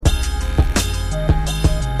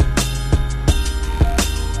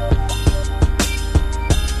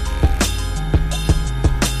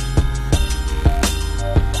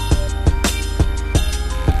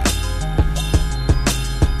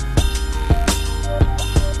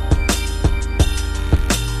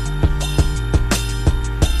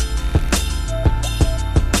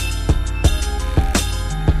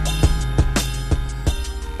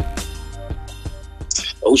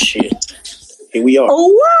Here we are.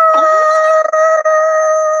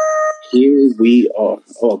 Here we are.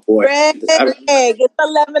 Oh boy. Greg, it's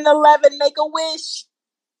 11:11. Make a wish.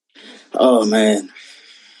 Oh man.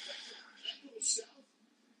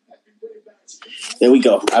 There we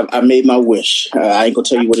go. I made my wish. I ain't gonna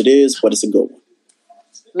tell you what it is, but it's a good one.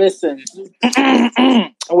 Listen,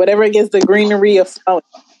 whatever gets the greenery of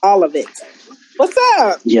all of it. What's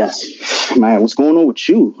up? Yes, man. What's going on with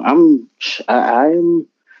you? I'm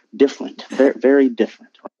different. Very, very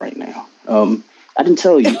different right now. I didn't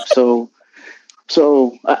tell you.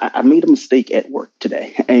 So I made a mistake at work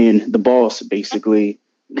today, and the boss basically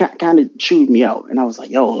kind of chewed me out. And I was like,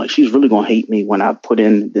 yo, like she's really gonna hate me when I put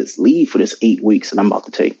in this leave for this 8 weeks that I'm about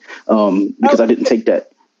to take, because I didn't take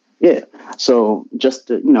that. Yeah. So just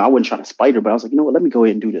to, I wasn't trying to spite her, but I was like, you know what? Let me go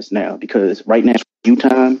ahead and do this now, because right now it's review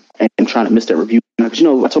time, and I'm trying to miss that review. Because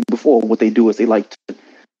I told you before, what they do is they like to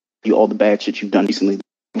do all the bad shit you've done recently.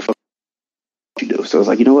 You do. So I was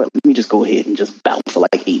like, you know what? Let me just go ahead and just bounce for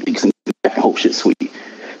like 8 weeks and hope shit's sweet.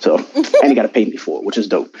 So and he got to pay me for it, which is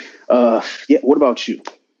dope. Yeah. What about you?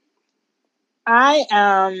 I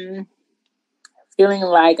am feeling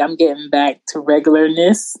like I'm getting back to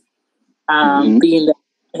regularness. Being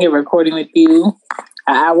here recording with you.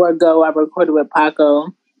 An hour ago, I recorded with Paco.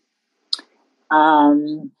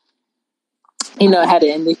 Had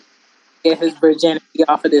to get his virginity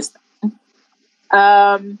off of this thing.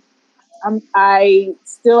 I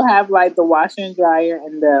still have like the washer and dryer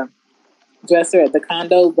and the dresser at the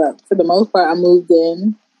condo, but for the most part, I moved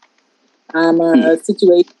in. I'm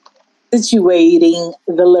situating the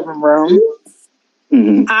living room.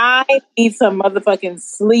 Mm-hmm. I need some motherfucking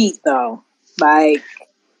sleep though. Like,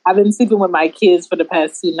 I've been sleeping with my kids for the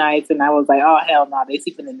past 2 nights, and I was like, oh hell no, they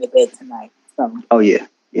sleeping in the bed tonight. So. Oh yeah.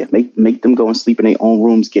 Yeah, make them go and sleep in their own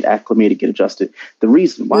rooms, get acclimated, get adjusted. The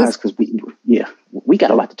reason why is because we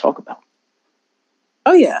got a lot to talk about.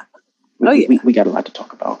 Oh yeah. We got a lot to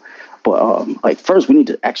talk about. But first we need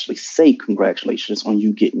to actually say congratulations on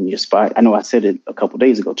you getting your spot. I know I said it a couple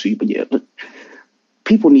days ago to you, but yeah,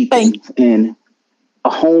 people need things, and a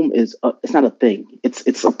home is it's not a thing.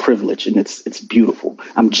 It's a privilege, and it's beautiful.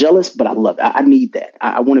 I'm jealous, but I love it. I need that.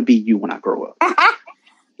 I want to be you when I grow up.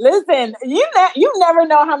 Listen, you never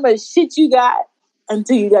know how much shit you got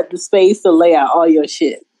until you got the space to lay out all your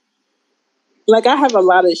shit. Like, I have a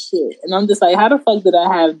lot of shit, and I'm just like, how the fuck did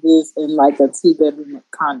I have this in like a 2-bedroom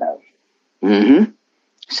condo? Mm-hmm.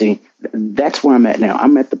 See, that's where I'm at now.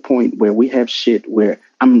 I'm at the point where we have shit where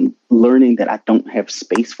I'm learning that I don't have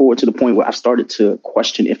space for it, to the point where I've started to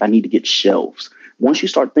question if I need to get shelves. Once you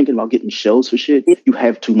start thinking about getting shelves for shit, you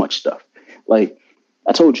have too much stuff. Like,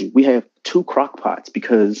 I told you, we have 2 crock pots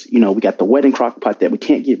because, we got the wedding crock pot that we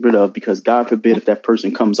can't get rid of because, God forbid, if that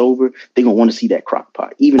person comes over, they're going to want to see that crock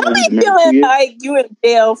pot. Even though we've been married 2 years. Like you in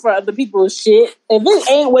jail for other people's shit. If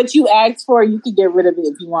it ain't what you asked for, you can get rid of it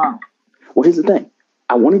if you want. Well, here's the thing.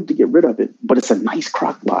 I wanted to get rid of it, but it's a nice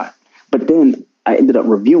crock pot. But then I ended up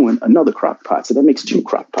reviewing another crock pot. So that makes 2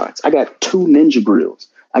 crock pots. I got 2 Ninja grills.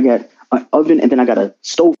 I got an oven, and then I got a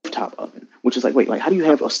stovetop oven, which is like, wait, like, how do you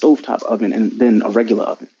have a stovetop oven and then a regular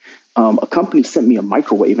oven? A company sent me a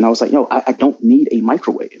microwave, and I was like, no, I don't need a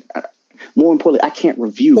microwave. More importantly, I can't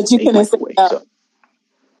review a microwave. So.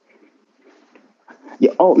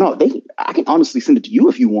 Yeah. Oh no, I can honestly send it to you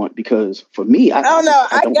if you want, because for me, I just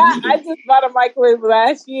bought a microwave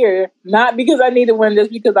last year, not because I needed one,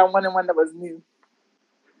 just because I wanted one that was new.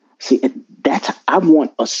 See, I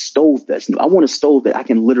want a stove that's new. I want a stove that I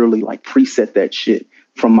can literally like preset that shit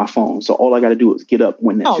from my phone. So all I got to do is get up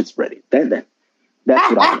when that shit's ready. That's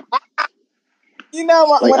what I want.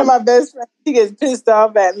 One of my best friends, he gets pissed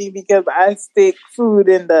off at me because I stick food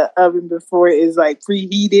in the oven before it's like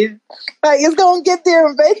preheated. Like, it's gonna get there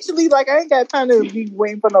eventually. Like, I ain't got time to be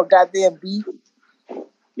waiting for no goddamn beef.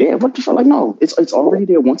 Yeah, what the fuck? Like, no, it's already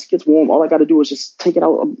there. Once it gets warm, all I got to do is just take it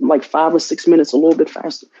out like 5 or 6 minutes, a little bit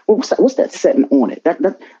faster. What's that setting on it?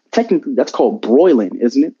 That technically that's called broiling,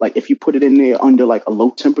 isn't it? Like, if you put it in there under like a low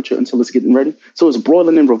temperature until it's getting ready, so it's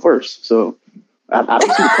broiling in reverse. So I don't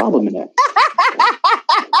see the problem in that.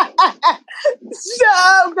 Shut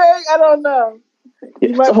up, Greg. I don't know.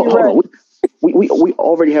 Yeah, so hold on. We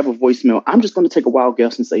already have a voicemail. I'm just going to take a wild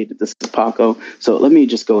guess and say that this is Paco. So let me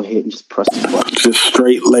just go ahead and just press the button. Just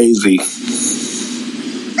straight lazy.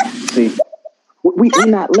 See, we're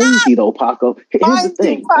not lazy though, Paco. Here's the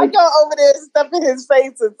thing. Paco over there stuffing his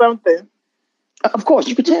face or something. Of course,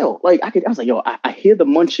 you could tell. Like, I was like, yo, I hear the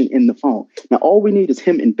munching in the phone. Now, all we need is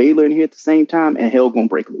him and Baylor in here at the same time, and hell gonna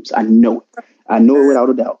break loose. I know it. I know it without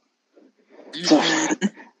a doubt.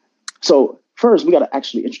 So first, we got to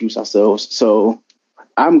actually introduce ourselves. So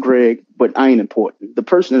I'm Greg, but I ain't important. The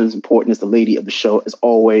person that is important is the lady of the show, as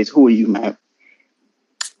always. Who are you, man?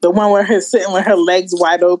 The one where her sitting with her legs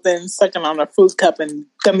wide open, sucking on a fruit cup and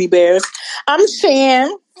gummy bears. I'm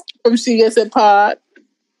Shan from She Gets It Pod.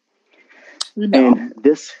 You know. And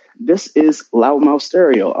this is Loudmouth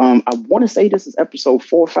Stereo. I want to say this is episode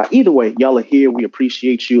 4 or 5. Either way, y'all are here. We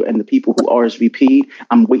appreciate you, and the people who RSVP.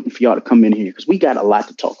 I'm waiting for y'all to come in here because we got a lot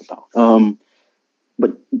to talk about.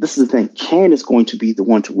 But this is the thing. Can is going to be the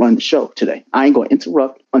one to run the show today. I ain't going to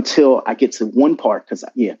interrupt until I get to one part because,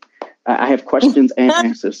 I have questions and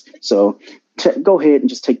answers. So go ahead and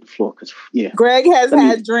just take the floor because, Greg has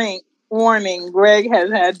had drink. Warning, Greg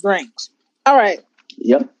has had drinks. All right.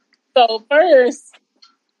 Yep. So first,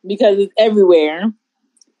 because it's everywhere,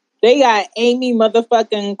 they got Amy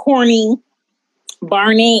motherfucking Corny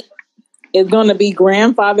Barnett is going to be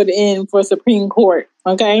grandfathered in for Supreme Court.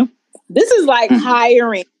 Okay? This is like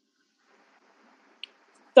hiring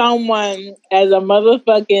someone as a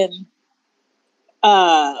motherfucking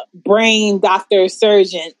brain doctor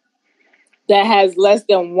surgeon that has less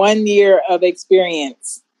than 1 year of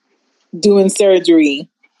experience doing surgery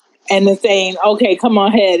and then saying, okay, come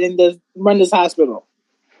on ahead and just run this hospital.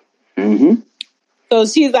 Mm-hmm. So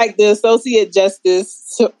she's like the Associate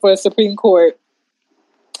Justice for Supreme Court.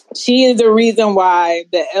 She is the reason why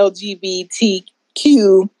the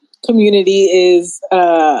LGBTQ community is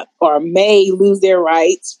or may lose their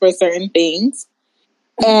rights for certain things.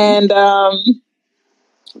 And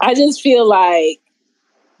I just feel like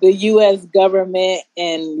the U.S. government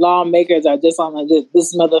and lawmakers are just on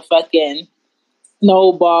this motherfucking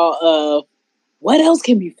snowball of what else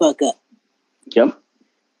can we fuck up? Yep.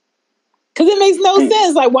 Because it makes no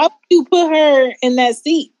sense. Like, why would you put her in that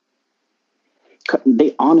seat?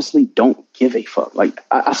 They honestly don't give a fuck. Like,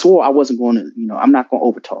 I swore I wasn't going to, I'm not going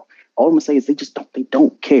to overtalk. All I'm going to say is they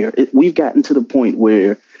don't care. We've gotten to the point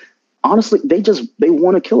where, honestly, they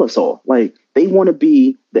want to kill us all. Like, they want to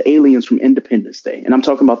be the aliens from Independence Day. And I'm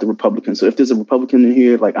talking about the Republicans. So if there's a Republican in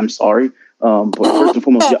here, like, I'm sorry. But first and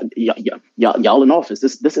foremost, y'all in office.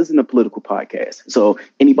 This isn't a political podcast. So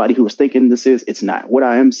anybody who is thinking this is, it's not. What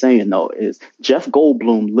I am saying, though, is Jeff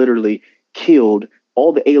Goldblum literally killed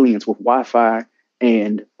all the aliens with Wi-Fi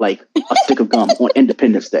and, like, a stick of gum on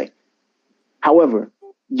Independence Day. However,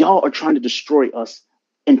 y'all are trying to destroy us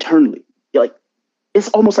internally. Like, it's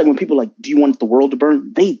almost like when people are like, do you want the world to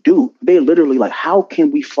burn? They do. They're literally like, how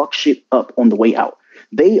can we fuck shit up on the way out?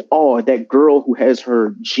 They are that girl who has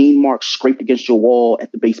her gene mark scraped against your wall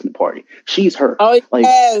at the basement party. She's her. Oh, like,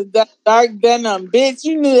 yeah, that dark venom. Bitch,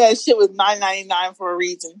 you knew that shit was $9.99 for a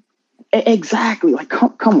reason. Exactly. Like,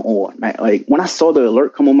 come on, man. Like, when I saw the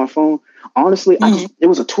alert come on my phone, honestly, it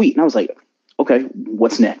was a tweet. And I was like, okay,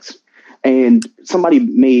 what's next? And somebody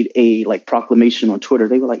made a proclamation on Twitter.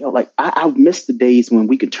 They were like, I missed the days when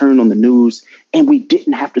we could turn on the news and we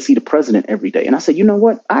didn't have to see the president every day. And I said, you know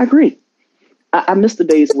what? I agree. I miss the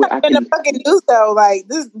days where I can. In the fucking news though, like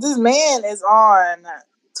this man is on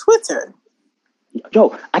Twitter.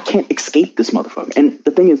 Yo, I can't escape this motherfucker. And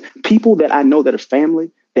the thing is, people that I know that are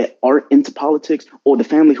family that aren't into politics, or the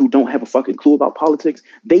family who don't have a fucking clue about politics,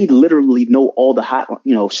 they literally know all the hot,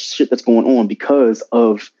 shit that's going on because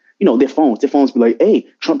of, their phones. Their phones be like, hey,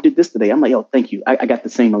 Trump did this today. I'm like, yo, thank you. I got the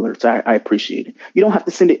same alerts. I appreciate it. You don't have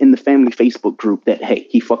to send it in the family Facebook group that, hey,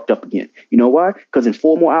 he fucked up again. You know why? Because in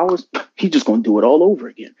 4 more hours, he's just going to do it all over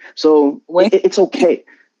again. So it's okay.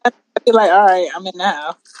 I feel like, all right, I'm in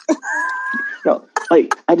now. Yo,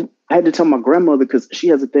 like, I had to tell my grandmother because she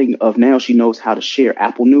has a thing of now she knows how to share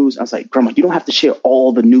Apple News. I was like, Grandma, you don't have to share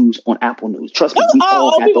all the news on Apple News. Trust me, we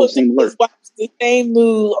all have those same alerts. Watch the same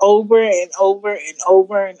news over and over and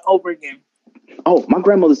over and over again. Oh, my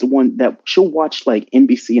grandmother's the one that she'll watch like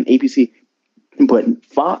NBC and ABC, but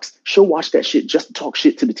Fox, she'll watch that shit just to talk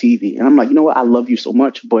shit to the TV. And I'm like, you know what? I love you so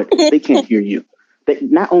much, but they can't hear you. They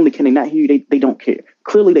not only can they not hear you, they don't care.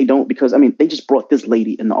 Clearly they don't, because they just brought this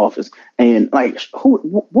lady in the office, and like,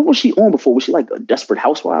 what was she on before? Was she like a Desperate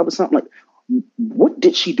Housewife or something? Like, what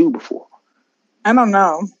did she do before? I don't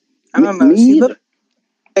know. She's a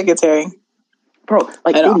secretary, bro.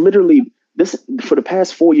 Like, they literally for the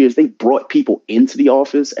past 4 years they brought people into the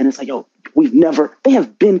office, and it's like, yo, they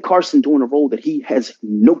have Ben Carson doing a role that he has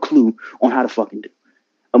no clue on how to fucking do.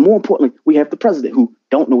 And more importantly, we have the president who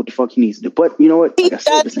don't know what the fuck he needs to do. But you know what? He does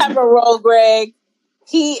have a role, Greg.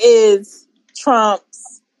 He is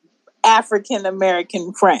Trump's African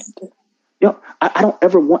American friend. Yo, I don't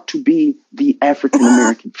ever want to be the African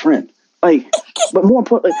American friend. Like, but more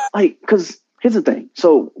importantly, like, because here's the thing.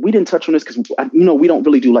 So we didn't touch on this because we don't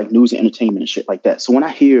really do like news and entertainment and shit like that. So when I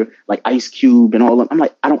hear like Ice Cube and all of them, I'm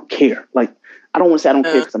like, I don't care. Like, I don't want to say I don't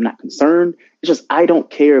care because I'm not concerned. It's just I don't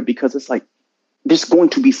care because it's like there's going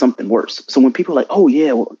to be something worse. So when people are like, oh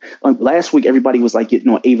yeah, well, like last week everybody was like getting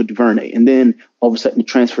on Ava DuVernay, and then all of a sudden it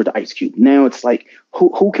transferred to Ice Cube. Now it's like,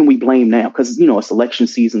 who can we blame now? Because it's election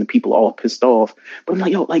season and people are all pissed off. But I'm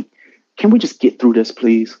like, yo, like, can we just get through this,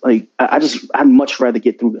 please? Like, I'd much rather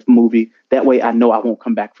get through the movie. That way I know I won't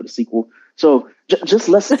come back for the sequel. So just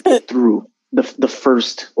let's get through the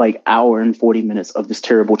first like hour and 40 minutes of this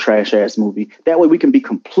terrible trash ass movie. That way we can be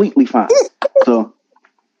completely fine. So.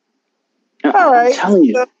 All right. I'm telling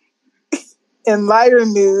you. In lighter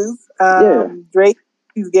news, Drake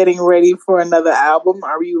is getting ready for another album.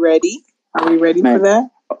 Are you ready? Are we ready for that?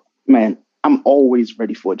 Man, I'm always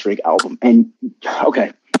ready for a Drake album. And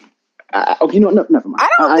okay. Okay, never mind. I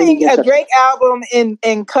don't think a Drake album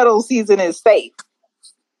in cuddle season is safe.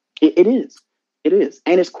 It is. It is.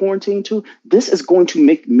 And it's quarantine too. This is going to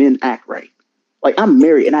make men act right. Like, I'm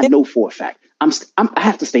married and I know for a fact I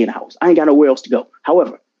have to stay in the house. I ain't got nowhere else to go.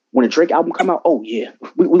 However, when a Drake album come out, oh yeah,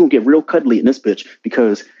 we gonna get real cuddly in this bitch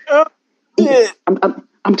because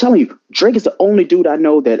I'm telling you, Drake is the only dude I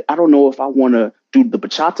know that I don't know if I want to do the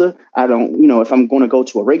bachata. I don't, if I'm going to go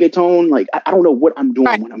to a reggaeton. Like I don't know what I'm doing.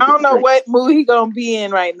 Right. When I'm I don't know Drake. what mood he gonna be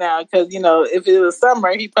in right now because if it was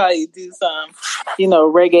summer, he probably do some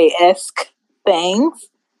reggae-esque things.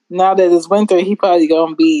 Now that it's winter, he probably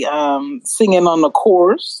gonna be singing on the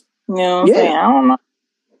chorus. You know what I'm saying? I don't know.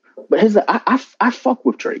 But I fuck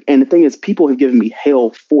with Drake. And the thing is, people have given me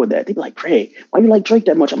hell for that. They be like, Drake, why you like Drake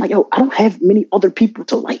that much? I'm like, yo, I don't have many other people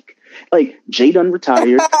to like. Like, Jay done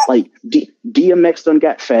retired. Like, DMX done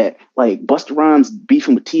got fat. Like, Busta Rhymes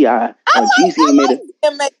beefing with T.I. Jeezy made it.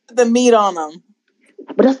 DMX the meat on him.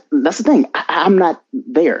 But that's the thing. I'm not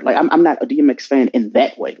there. Like, I'm not a DMX fan in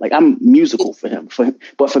that way. Like, I'm musical for him.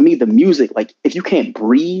 But for me, the music, like, if you can't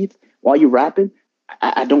breathe while you're rapping,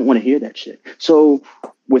 I don't want to hear that shit. So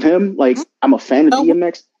with him, like, I'm a fan of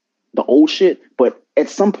DMX, the old shit. But at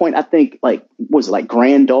some point, I think, like, was it like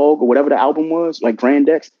Grand Dog or whatever the album was, like Grand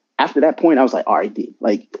X? After that point, I was like, all right, D,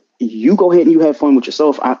 like, you go ahead and you have fun with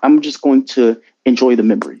yourself. I'm just going to enjoy the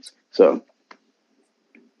memories. So.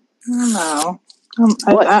 No.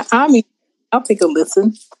 I mean, I'll take a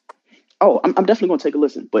listen. Oh, I'm definitely going to take a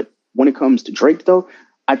listen. But when it comes to Drake, though,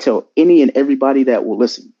 I tell any and everybody that will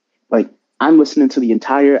listen, like, I'm listening to the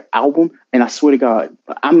entire album, and I swear to God,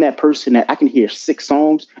 I'm that person that I can hear 6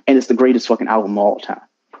 songs, and it's the greatest fucking album of all time.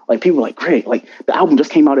 Like, people are like, Greg, like, the album just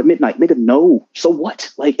came out at midnight. Nigga, no. So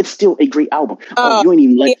what? Like, it's still a great album. You ain't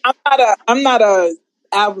even like... I'm not a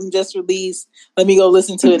album just released, let me go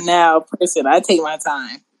listen to it now person. I take my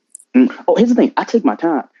time. Oh, here's the thing. I take my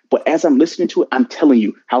time. But as I'm listening to it, I'm telling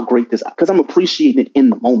you how great this is. Because I'm appreciating it in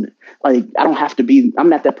the moment. Like, I don't have to be... I'm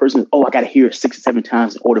not that person, I got to hear it 6 or 7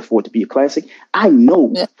 times in order for it to be a classic. I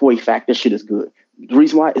know for a fact this shit is good. The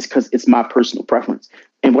reason why is because it's my personal preference.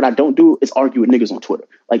 And what I don't do is argue with niggas on Twitter.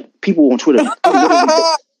 Like, people on Twitter,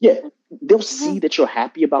 they'll see that you're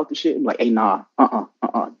happy about the shit and be like, hey, nah,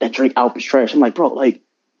 that Drake album is trash. I'm like, bro, like,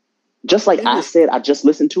 just like I said, I just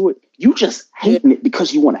listened to it. You just hating it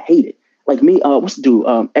because you want to hate it. Like me, what's the dude,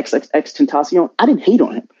 XXXTentacion? I didn't hate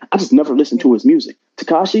on him. I just never listened to his music.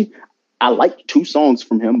 Tekashi, I like 2 songs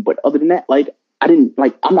from him, but other than that, like, I'm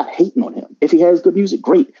not hating on him. If he has good music,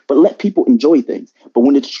 great. But let people enjoy things. But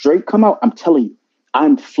when it's Drake come out, I'm telling you,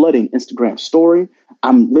 I'm flooding Instagram story.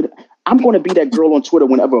 I'm going to be that girl on Twitter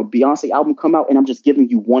whenever a Beyonce album come out, and I'm just giving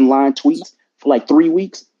you 1-line tweets for like 3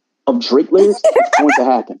 weeks of Drake lyrics. It's going to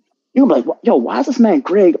happen. You're gonna be like, yo, why is this man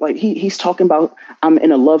Greg? Like, he's talking about I'm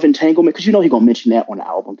in a love entanglement, because he's gonna mention that on the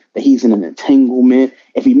album, that he's in an entanglement.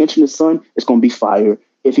 If he mentions his son, it's gonna be fire.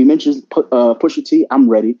 If he mentions Pusha T, I'm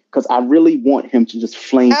ready, because I really want him to just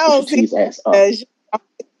flame Pusha T's ass up.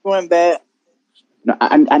 Want that? No,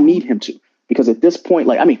 I need him to, because at this point,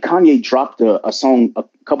 like, I mean, Kanye dropped a song a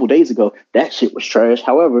couple days ago. That shit was trash.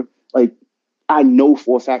 However, like, I know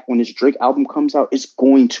for a fact when this Drake album comes out, it's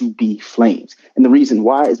going to be flames. And the reason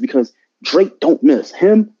why is because Drake don't miss.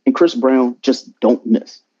 Him and Chris Brown just don't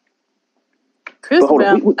miss. Chris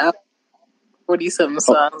Brown, 40-something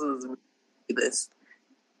songs is this.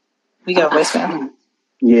 We got West Brown.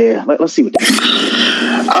 Yeah, let's see what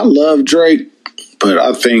I love Drake, but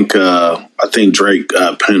I think Drake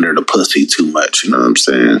pandered the pussy too much. You know what I'm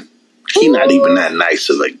saying? He's not even that nice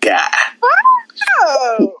of a guy.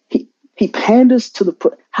 Oh. He panders to the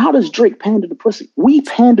pussy. How does Drake pander to pussy? We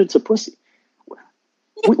pander to pussy.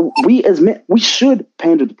 We as men, we should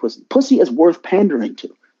pander to pussy. Pussy is worth pandering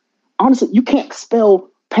to. Honestly, you can't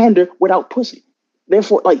spell pander without pussy.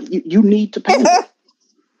 Therefore, like, you need to pander.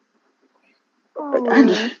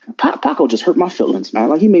 Paco just hurt my feelings, man.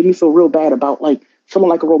 Like, he made me feel real bad about, like, feeling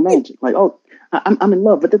like a romantic. Like, oh, I'm in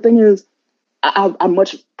love. But the thing is, I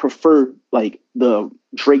much prefer like the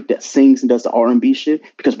Drake that sings and does the R&B shit,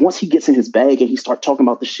 because once he gets in his bag and he start talking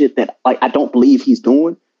about the shit that like I don't believe he's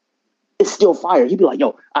doing, it's still fire. He'd be like,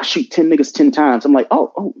 "Yo, I shoot 10 niggas 10 times." I'm like,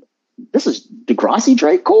 "Oh, this is Degrassi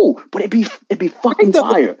Drake, cool," but it'd be fucking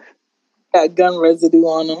fire. Got gun residue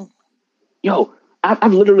on him. Yo,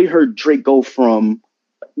 I've literally heard Drake go from,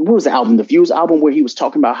 what was the album? The Views album, where he was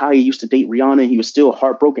talking about how he used to date Rihanna and he was still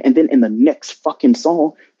heartbroken. And then in the next fucking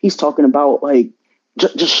song, he's talking about like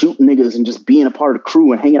just shooting niggas and just being a part of the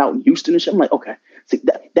crew and hanging out in Houston and shit. I'm like, okay, see,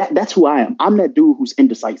 that's who I am. I'm that dude who's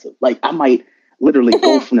indecisive. Like I might literally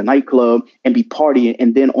go from the nightclub and be partying,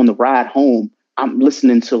 and then on the ride home, I'm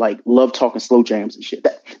listening to like Love Talk and slow jams and shit.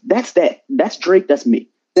 That's Drake. That's me.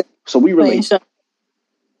 So we relate.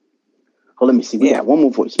 Oh, let me see. We got one more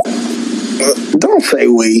voice. Don't say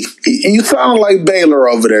we. You sound like Baylor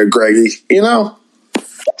over there, Greggy. You know?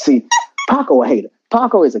 See, Paco a hater.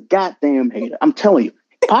 Paco is a goddamn hater. I'm telling you.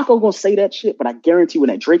 Paco gonna say that shit, but I guarantee when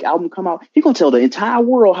that Drake album come out, he gonna tell the entire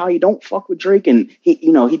world how he don't fuck with Drake and he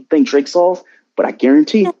think Drake's soft. But I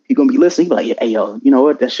guarantee he gonna be listening. He be like, hey, yo, you know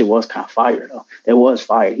what? That shit was kind of fire, though. That was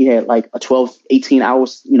fire. He had like a 12, 18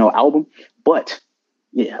 hours, album. But,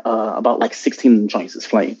 about like 16 joints is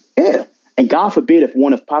flame. Yeah. And God forbid if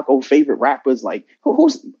one of Paco's favorite rappers, like, who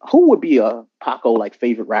would be a Paco, like,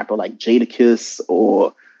 favorite rapper, like Jadakiss,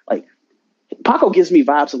 or, like, Paco gives me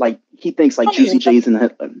vibes of, like, he thinks, like, Juicy J's in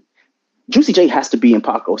the... Juicy J has to be in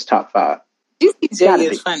Paco's top 5. Juicy J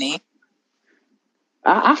is funny.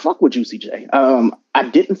 I fuck with Juicy J. I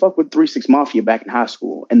didn't fuck with 3 6 Mafia back in high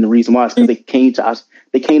school, and the reason why is because they came to our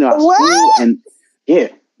school, and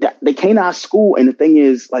they came to our school, and the thing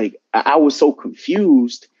is, like, I was so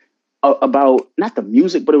confused about not the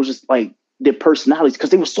music, but it was just like their personalities, because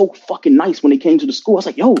they were so fucking nice when they came to the school. I was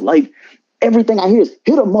like, yo, like everything I hear is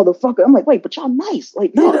hit a motherfucker. I'm like, wait, but y'all nice.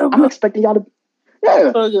 Like, no, I'm expecting y'all to,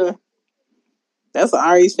 yeah. Okay. That's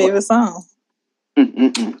Ari's favorite song.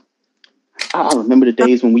 I remember the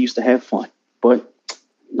days when we used to have fun, but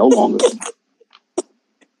no longer.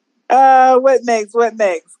 What next?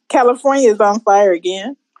 California is on fire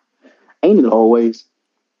again. Ain't it always?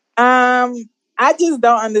 I just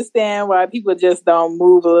don't understand why people just don't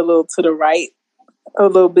move a little to the right a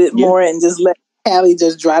little bit more and just let Cali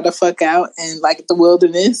just dry the fuck out and like the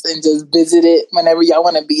wilderness and just visit it whenever y'all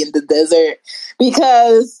want to be in the desert.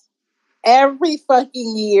 Because every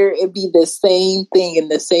fucking year it be the same thing and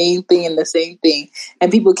the same thing and the same thing.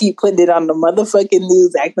 And people keep putting it on the motherfucking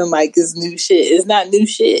news acting like it's new shit. It's not new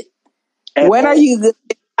shit. When are you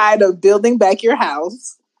tired of building back your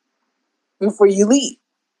house before you leave?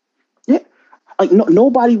 Yeah. Like,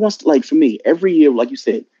 nobody wants to, like, for me, every year, like you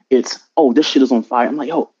said, it's, oh, this shit is on fire. I'm like,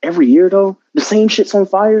 yo, every year, though, the same shit's on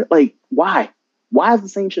fire? Like, why? Why is the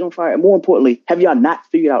same shit on fire? And more importantly, have y'all not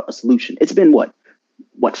figured out a solution? It's been, what,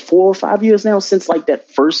 4 or 5 years now since, like, that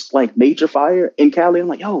first, like, major fire in Cali? I'm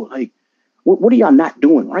like, yo, like, what are y'all not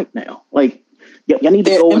doing right now? Like, y'all need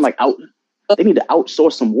to go and, like, they need to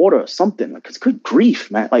outsource some water or something. Like, 'cause good grief,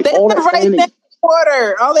 man. Like, all that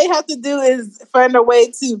water. All they have to do is find a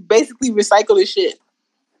way to basically recycle the shit.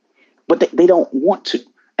 But they don't want to.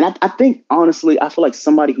 And I think, honestly, I feel like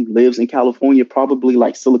somebody who lives in California, probably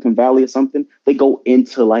like Silicon Valley or something, they go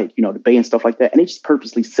into like, the Bay and stuff like that, and they just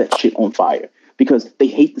purposely set shit on fire because they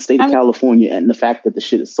hate the state of California and the fact that the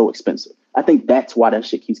shit is so expensive. I think that's why that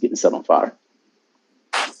shit keeps getting set on fire.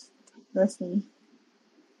 Listen.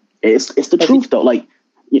 It's the truth, though. Like,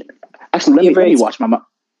 actually, let me watch my mouth.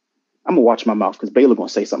 I'm gonna watch my mouth because Baylor gonna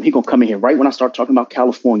say something. He gonna come in here right when I start talking about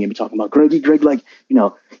California and be talking about Greg, like,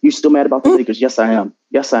 you still mad about the Lakers? Yes, I am.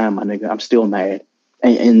 Yes, I am, my nigga. I'm still mad,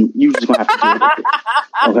 and you just gonna have to deal with it.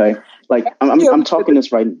 Okay, like I'm talking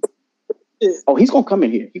this right. Oh, he's gonna come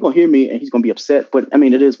in here. He's gonna hear me and he's gonna be upset. But I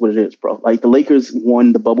mean, it is what it is, bro. Like the Lakers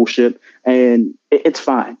won the bubble ship, and it's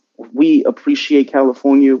fine. We appreciate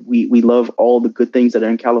California. We love all the good things that are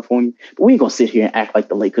in California. But we ain't gonna sit here and act like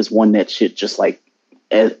the Lakers won that shit just like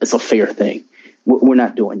it's a fair thing. We're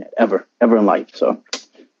not doing that ever in life. So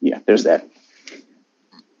yeah, there's that.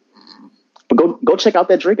 But go check out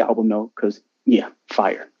that Drake album though, because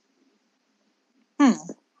fire.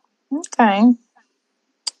 Okay.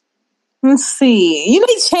 Let's see. You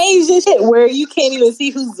need to change this shit where you can't even see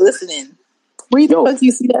who's listening. Where the fuck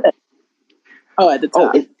you see that at? Oh, at the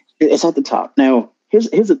top. Oh, it's at the top. Now, here's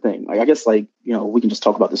the thing. Like, I guess, like, we can just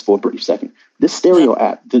talk about this for a brief second. This stereo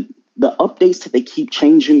app, the updates that they keep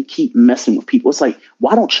changing, keep messing with people. It's like,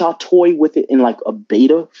 why don't y'all toy with it in like a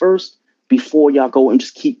beta first before y'all go and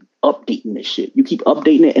just keep updating this shit? You keep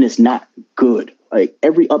updating it and it's not good. Like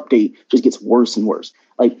every update just gets worse and worse.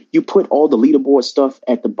 Like you put all the leaderboard stuff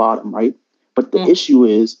at the bottom, right? But the issue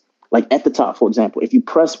is, like at the top, for example, if you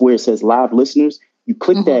press where it says live listeners, you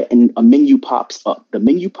click that and a menu pops up. The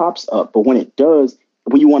menu pops up, but when it does,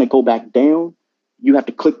 when you want to go back down, you have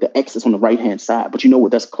to click the X that's on the right-hand side. But you know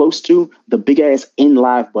what that's close to? The big-ass end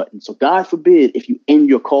live button. So God forbid if you end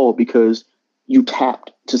your call because you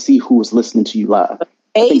tapped to see who was listening to you live.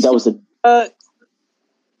 I think that was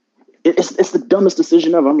it's the dumbest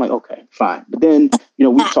decision ever. I'm like, okay, fine. But then,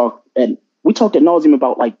 we talked ad nauseum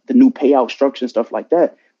about like the new payout structure and stuff like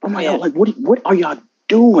that. I'm like, like, what are y'all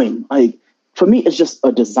doing? Like, for me, it's just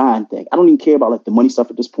a design thing. I don't even care about like the money stuff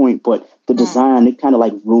at this point, but the design, it kind of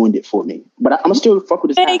like ruined it for me. But I'm gonna still fuck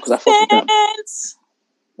with this app because I fuck with them.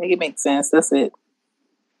 Make it make sense. That's it.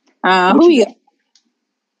 Who we got?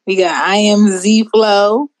 We got I Am Z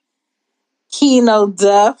Flow, Keno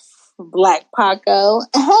Duff, Black Paco,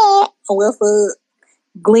 what's up?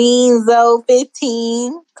 Gleenzo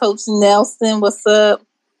 15, Coach Nelson, what's up?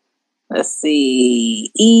 Let's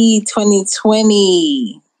see,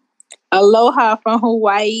 E2020, Aloha from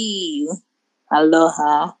Hawaii,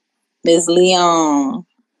 Aloha, Miss Leon,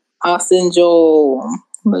 Austin Joel,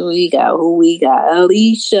 who we got?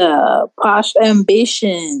 Alicia, Posh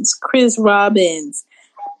Ambitions, Chris Robbins,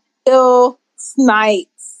 Phil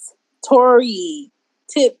Snipes, Tori,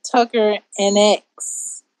 Tip Tucker,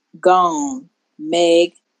 NX, Gone,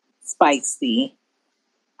 Meg, Spicy.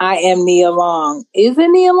 I am Nia Long. Is it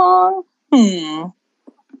Nia Long? I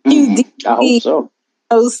hope so.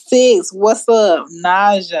 06, what's up?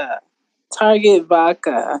 Naja, Target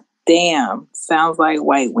Vodka. Damn, sounds like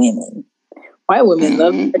white women. White women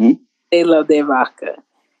they love their vodka.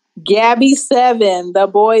 Gabby 7, The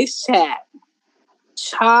Boys Chat.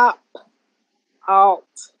 Chop Alt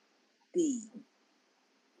D.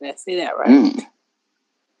 Did I say that right?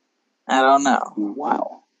 I don't know.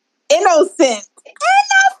 Wow. Innocent.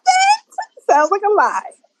 Sounds like a lie.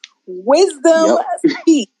 Wisdom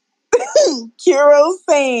Speak. Kuro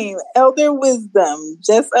Same. Elder Wisdom.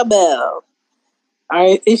 Jezebel.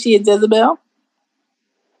 Alright, is she a Jezebel?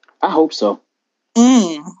 I hope so.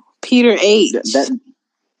 Peter H. Look at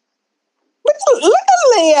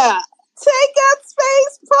Leah. Take out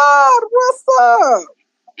Space Pod. What's up?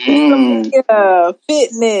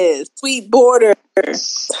 Fitness. Sweet Border.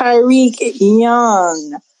 Tyreek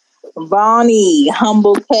Young. Bonnie.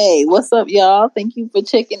 Humble K. What's up, y'all? Thank you for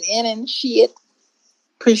checking in and shit.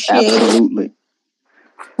 Appreciate it. Absolutely.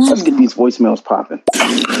 Let's get these voicemails popping.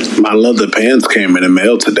 My leather pants came in the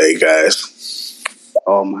mail today, guys.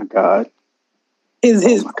 Oh my God.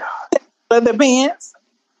 His leather pants?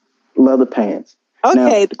 Leather pants. Okay.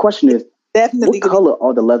 Now, the question is, definitely what color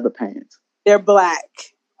are the leather pants? They're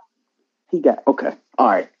black. Okay. All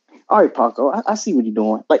right, Paco. I see what you're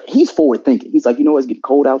doing. Like, he's forward thinking. He's like, it's getting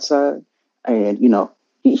cold outside, and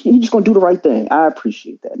he's just gonna do the right thing. I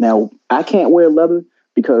appreciate that. Now, I can't wear leather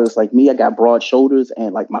because, like me, I got broad shoulders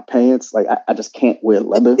and like my pants. Like, I just can't wear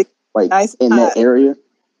leather like in that area.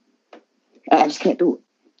 I just can't do it.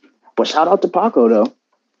 But shout out to Paco though.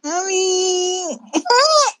 I mean,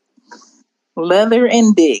 leather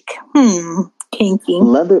and dick. Kinky.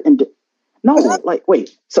 Leather and dick. No, like,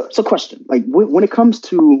 wait. So question. Like, when it comes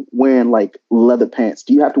to wearing like leather pants,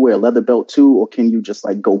 do you have to wear a leather belt too, or can you just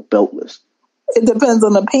like go beltless? It depends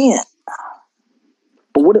on the pant.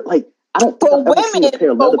 But what, like, I don't. For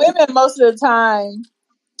women, most of the time,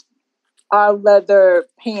 our leather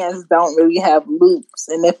pants don't really have loops,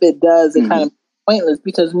 and if it does, it kind of pointless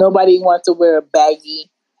because nobody wants to wear a baggy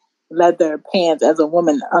leather pants as a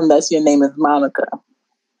woman unless your name is Monica.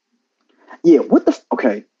 Yeah. What the?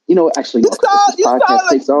 Okay. Actually, you saw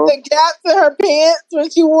the gaps in her pants when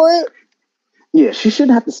she wore it. Yeah, she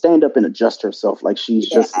shouldn't have to stand up and adjust herself like she's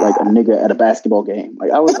just like a nigga at a basketball game.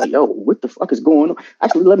 Like, I was like, yo, what the fuck is going on?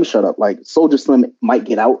 Actually, let me shut up. Like, Soulja Slim might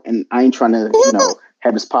get out, and I ain't trying to,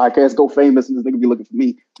 have this podcast go famous and this nigga be looking for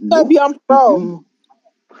me. No, be on pro.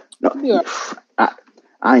 No,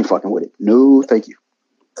 I ain't fucking with it. No, thank you.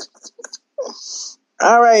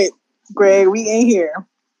 All right, Greg, we in here.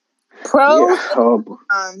 Pros and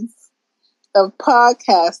cons of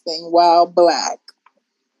podcasting while black.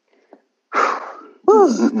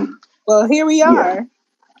 Well, here we are.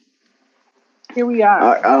 Here we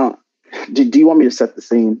are. Do you want me to set the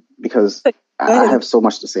scene? Because I have so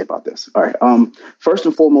much to say about this. All right. First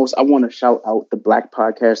and foremost, I want to shout out the black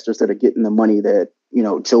podcasters that are getting the money that,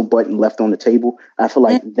 Joe Budden left on the table. I feel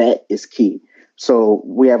like that is key. So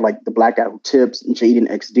we have like the Black Guy Who Tips, Jaden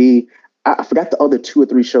XD. I forgot the other 2 or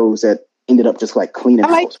 3 shows that ended up just like cleaning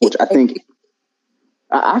house, which I think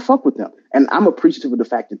I fuck with them. And I'm appreciative of the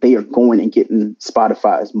fact that they are going and getting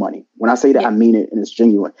Spotify's money. When I say that, I mean it, and it's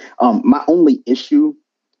genuine. My only issue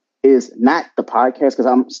is not the podcast because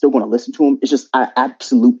I'm still going to listen to them. It's just I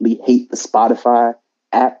absolutely hate the Spotify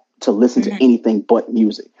app to listen to anything but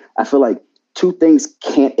music. I feel like two things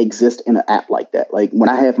can't exist in an app like that. Like when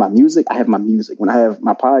I have my music, I have my music. When I have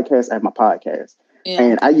my podcast, I have my podcast. Yeah.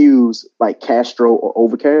 And I use like Castro or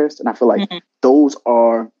Overcast, and I feel like those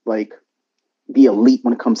are like the elite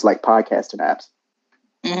when it comes to like podcasting apps.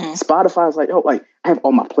 Spotify is like, oh, like I have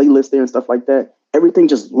all my playlists there and stuff like that. Everything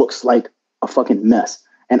just looks like a fucking mess.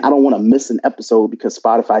 And I don't want to miss an episode because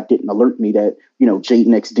Spotify didn't alert me that, you know,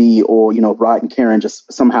 Jaden XD or, you know, Rod and Karen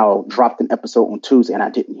just somehow dropped an episode on Tuesday and I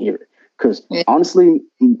didn't hear it. Because honestly,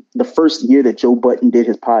 the first year that Joe Budden did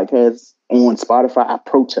his podcast on Spotify, I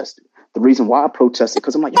protested. The reason why I protested,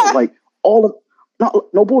 because I'm like, yo, like all of,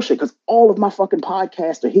 no bullshit, because all of my fucking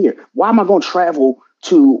podcasts are here. Why am I going to travel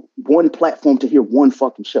to one platform to hear one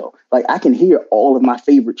fucking show? Like I can hear all of my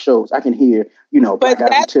favorite shows. I can hear, you know, but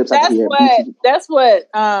Tips. That's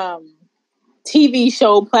what TV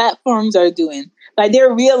show platforms are doing. Like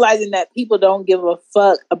they're realizing that people don't give a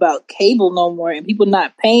fuck about cable no more, and people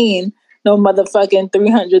not paying no motherfucking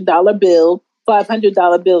 $300 bill,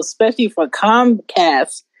 $500 bill, especially for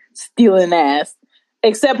Comcast stealing ass.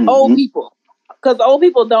 Except old people, because old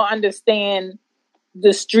people don't understand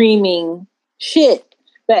the streaming shit.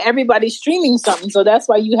 That everybody's streaming something, so that's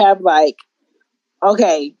why you have like,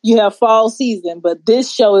 okay, you have fall season, but this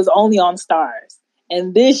show is only on Stars,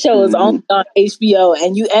 and this show is only on HBO,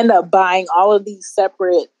 and you end up buying all of these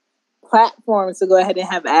separate platforms to go ahead and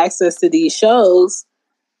have access to these shows.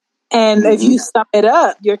 And if you sum it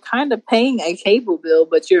up, you're kind of paying a cable bill,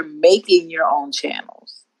 but you're making your own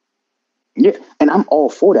channels. Yeah, and I'm all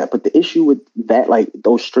for that. But the issue with that, like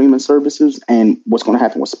those streaming services and what's going to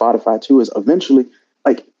happen with Spotify too, is eventually,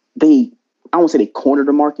 like I won't say they corner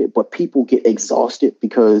the market, but people get exhausted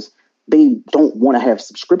because they don't want to have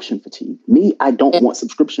subscription fatigue. Me, I don't want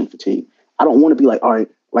subscription fatigue. I don't want to be like, all right,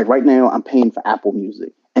 like right now I'm paying for Apple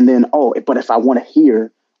Music. And then, but if I want to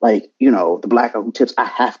hear like, you know, the Black Guy Who Tips, I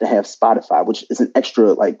have to have Spotify, which is an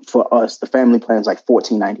extra, like for us, the family plan is like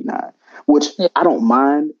 $14.99, which I don't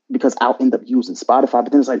mind because I'll end up using Spotify.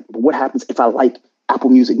 But then it's like, what happens if I like Apple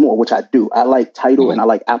Music more, which I do. I like Tidal and I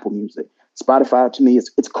like Apple Music. Spotify to me,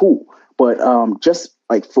 it's cool. But just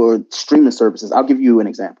like for streaming services, I'll give you an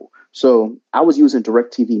example. So I was using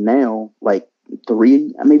DirecTV Now like maybe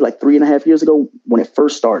 3.5 years ago when it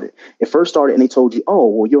first started. It first started and they told you, oh,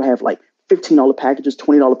 well, you'll have like $15 packages,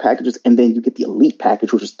 $20 packages, and then you get the elite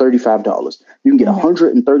package, which is $35. You can get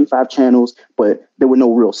 135 channels, but there were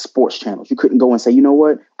no real sports channels. You couldn't go and say, you know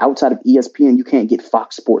what, outside of ESPN, you can't get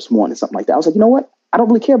Fox Sports 1 and something like that. I was like, you know what, I don't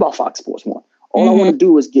really care about Fox Sports 1. All I want to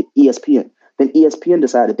do is get ESPN. Then ESPN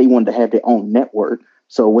decided they wanted to have their own network.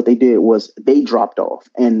 So what they did was they dropped off.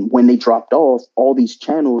 And when they dropped off, all these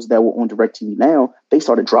channels that were on DirecTV Now, they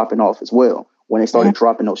started dropping off as well. When they started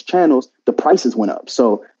dropping those channels, the prices went up.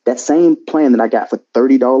 So that same plan that I got for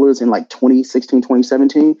 $30 in like 2016,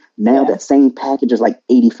 2017, now that same package is like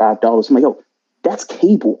 $85. I'm like, yo, that's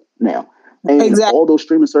cable now. And all those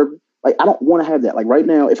streaming services, like I don't want to have that. Like right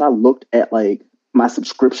now, if I looked at like my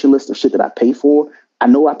subscription list of shit that I pay for, I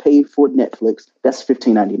know I pay for Netflix, that's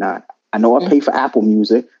 $15.99. I know I pay for Apple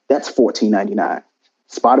Music, that's $14.99.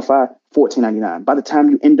 Spotify, $14.99. By the time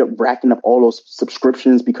you end up racking up all those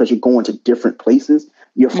subscriptions because you're going to different places,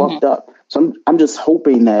 you're fucked up. So I'm just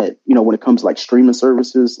hoping that, you know, when it comes to like streaming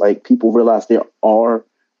services, like people realize there are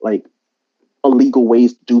like illegal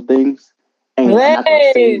ways to do things. And I'm not going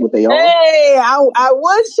to say what they are. Hey, I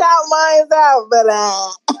would shout mine out, but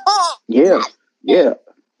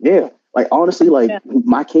Yeah. Like honestly, like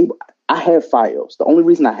my cable, I have Fios. The only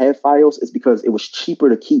reason I have Fios is because it was cheaper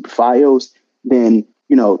to keep Fios than,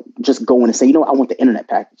 you know, just going and say, you know, I want the internet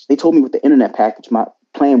package. They told me with the internet package, my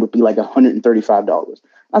plan would be like $135.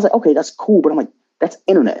 I was like, okay, that's cool. But I'm like, that's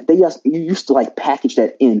internet. You used to like package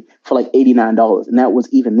that in for like $89. And that was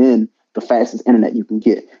even then the fastest internet you can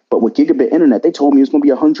get. But with gigabit internet, they told me it was going to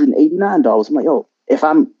be $189. I'm like, yo, if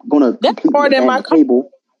I'm going to completely ban cable.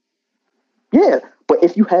 Yeah. But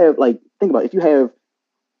if you have like, think about it, if you have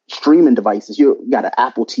streaming devices, you got an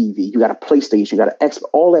Apple TV, you got a PlayStation, you got an Xbox,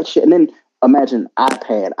 all that shit. And then imagine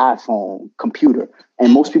iPad, iPhone, computer,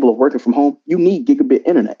 and most people are working from home. You need gigabit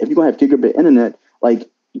internet. If you're going to have gigabit internet, like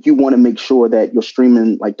you want to make sure that your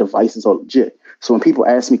streaming like devices are legit. So when people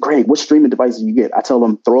ask me, Craig, what streaming devices you get? I tell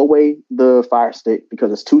them throw away the Fire Stick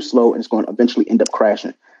because it's too slow and it's going to eventually end up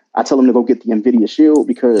crashing. I tell them to go get the NVIDIA Shield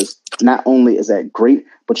because not only is that great,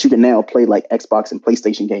 but you can now play like Xbox and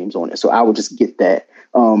PlayStation games on it. So I would just get that.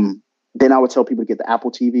 Then I would tell people to get the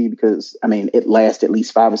Apple TV because, I mean, it lasts at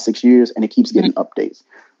least 5 or 6 years and it keeps getting updates.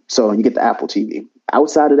 So you get the Apple TV.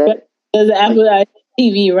 Outside of that, does the Apple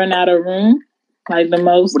TV run out of room, like the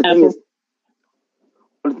most Apple.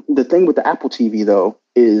 The thing with the Apple TV though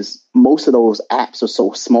is most of those apps are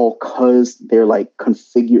so small because they're like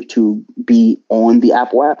configured to be on the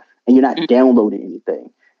Apple app, and you're not downloading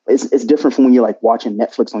anything. It's different from when you're like watching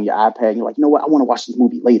Netflix on your iPad. You're like, you know what, I want to watch this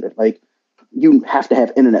movie later. Like, you have to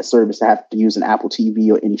have internet service to have to use an Apple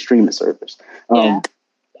TV or any streaming service. I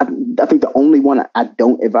think the only one I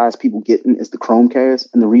don't advise people getting is the Chromecast,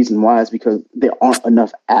 and the reason why is because there aren't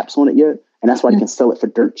enough apps on it yet, and that's why they can sell it for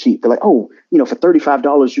dirt cheap. They're like, oh, for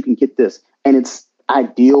 $35 you can get this, and it's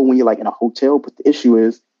ideal when you're like in a hotel. But the issue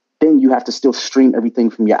is, then you have to still stream everything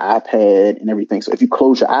from your iPad and everything. So if you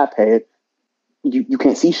close your iPad, you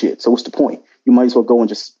can't see shit. So what's the point? You might as well go and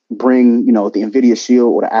just bring, the NVIDIA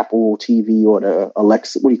Shield or the Apple TV or the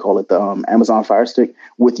Alexa, the Amazon Fire Stick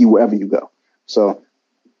with you wherever you go. So,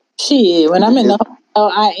 shit, when I'm in the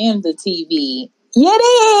hotel, I am the TV. Get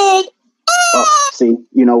it? See,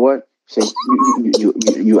 you know what? See,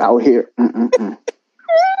 you out here. I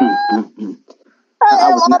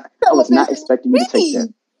was not expecting you to take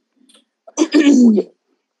that.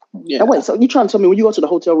 Yeah. Now, wait, so you trying to tell me when you go to the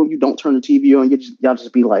hotel room, you don't turn the TV on? Y'all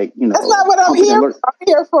just be like, That's not what I'm here for. I'm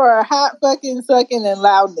here for a hot fucking sucking and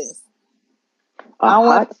loudness. I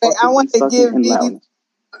want to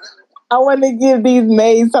give these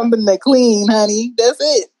maids something to clean, honey. That's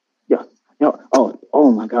it. Yeah.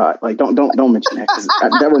 Oh my God! Like, don't mention that, because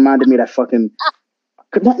that reminded me of that fucking.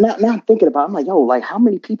 Now I'm thinking about it, I'm like, like how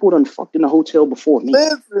many people done fucked in the hotel before me?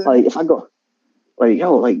 Listen. Like, if I go.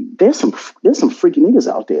 Like, there's some freaky niggas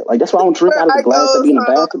out there. Like, that's why I don't drink out of the glass that be in the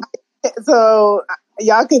bathroom. So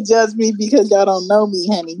y'all can judge me because y'all don't know me,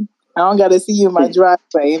 honey. I don't got to see you in my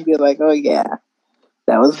driveway and be like, oh yeah,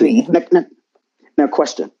 that was me. Now,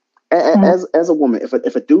 question: as a woman,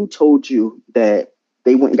 if a dude told you that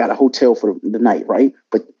they went and got a hotel for the night, right?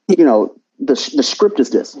 But the script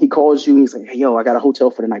is this: he calls you and he's like, hey, I got a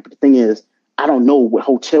hotel for the night. But the thing is, I don't know what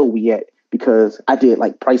hotel we at because I did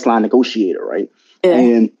like Priceline Negotiator, right? Yeah.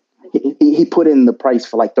 And he put in the price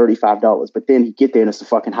for like $35, but then he get there and it's the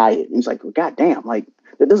fucking Hyatt. And he's like, well, goddamn, like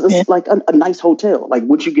this is like a nice hotel. Like,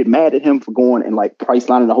 would you get mad at him for going and like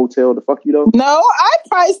Pricelining the hotel to fuck you though? No, I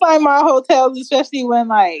Priceline my hotels, especially when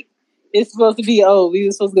like it's supposed to be, we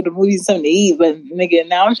were supposed to go to the movies, something to eat, but nigga,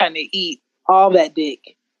 now I'm trying to eat all that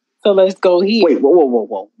dick. So let's go here. Wait, whoa. We're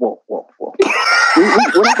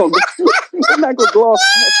not gonna gloss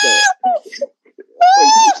past that. Wait,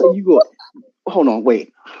 you say you go? Hold on,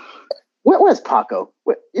 wait. Where's Paco?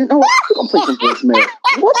 You know what? We're gonna play some voicemail.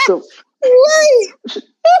 What the? Wait.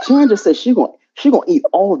 Sharon just said she gonna eat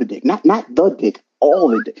all the dick, not the dick, all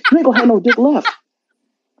the dick. You ain't gonna have no dick left.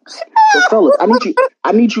 So fellas,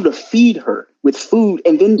 I need you to feed her with food,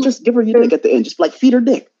 and then just give her your dick at the end. Just like feed her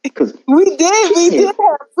dick, because we did have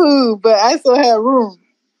food, but I still had room.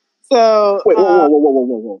 So wait,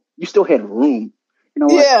 whoa! You still had room. You know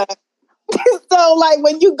what? Yeah. So like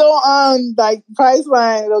when you go on like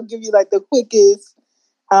Priceline, it'll give you like the quickest,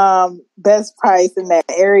 best price in that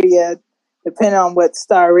area, depending on what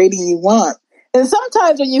star rating you want. And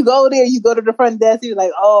sometimes when you go there, you go to the front desk, you're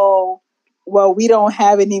like, oh, well, we don't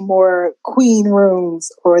have any more queen rooms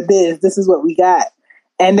or this is what we got.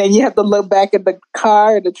 And then you have to look back at the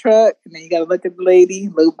car, the truck, and then you got to look at the lady,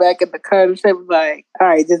 look back at the car, the truck, like, all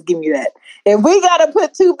right, just give me that. If we got to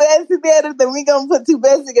put two beds together, then we going to put two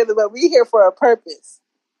beds together, but we here for a purpose.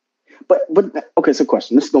 But okay, so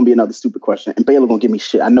question. This is going to be another stupid question, and Baylor going to give me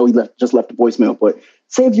shit. I know he just left the voicemail, but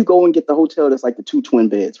say if you go and get the hotel that's like the two twin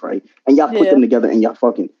beds, right? And y'all put them together and y'all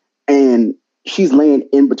fucking, and she's laying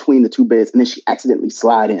in between the two beds, and then she accidentally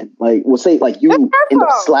slide in. Like, we'll say like you end up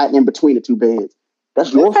sliding in between the two beds.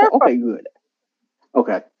 That's your fault? Okay, good.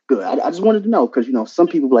 Okay, good. I just wanted to know because, some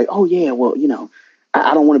people be like, oh, yeah, well,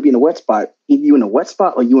 I don't want to be in a wet spot. Either you in a wet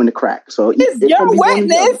spot or you in the crack. So it's your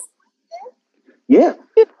wetness. Yeah.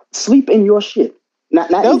 Sleep in your shit. Not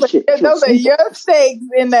those eat shit. Those are your steaks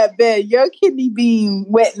in that bed. Your kidney bean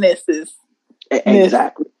wetnesses.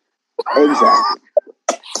 Exactly.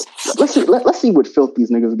 Let's see what filth these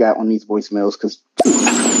niggas got on these voicemails, because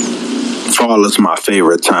fall is my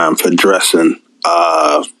favorite time for dressing.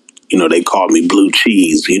 They call me blue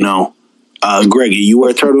cheese, Greggy, you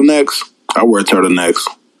wear turtlenecks? I wear turtlenecks.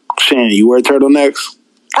 Shan, you wear turtlenecks?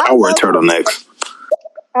 I wear turtlenecks.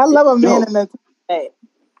 I love a man in a turtleneck.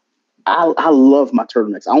 I love my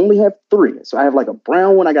turtlenecks. I only have 3. So I have like a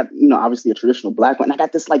brown one. I got, obviously a traditional black one. And I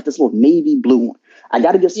got this little navy blue one. I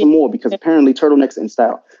got to get some more because apparently turtlenecks are in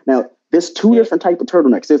style. Now, there's 2 different types of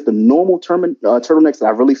turtlenecks. There's the normal turtlenecks that I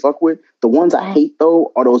really fuck with. The ones I hate,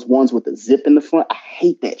 though, are those ones with the zip in the front. I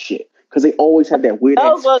hate that shit because they always have that weird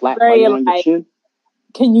ass flat right on your chin.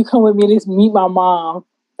 can you come with me to meet my mom?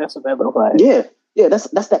 That's what that looked like. Yeah, that's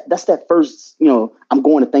that first, I'm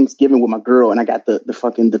going to Thanksgiving with my girl and I got the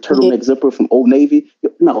turtleneck zipper from Old Navy.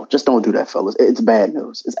 No, just don't do that, fellas. It's bad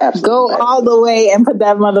news. It's absolutely go all the way and put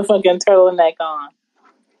that motherfucking turtleneck on.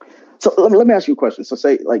 So let me ask you a question. So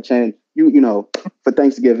say, like, Chan, you for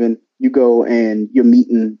Thanksgiving, you go and you're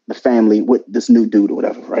meeting the family with this new dude or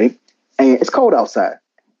whatever, right? And it's cold outside.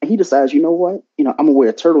 And he decides, you know what? I'm going to wear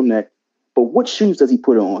a turtleneck. But what shoes does he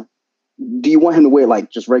put on? Do you want him to wear, like,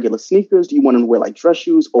 just regular sneakers? Do you want him to wear, like, dress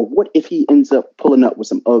shoes? Or what if he ends up pulling up with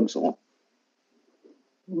some Uggs on?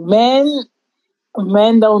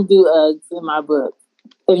 Men don't do Uggs in my book.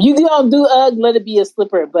 If you don't do Uggs, let it be a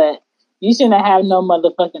slipper. But you shouldn't have no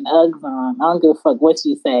motherfucking Uggs on. I don't give a fuck what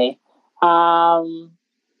you say.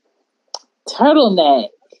 Turtleneck.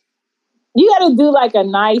 You got to do like a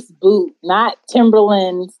nice boot, not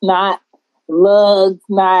Timberlands, not lugs,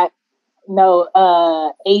 not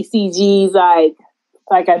ACGs,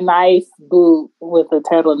 like a nice boot with a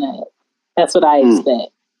turtleneck. That's what I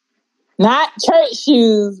expect. Not church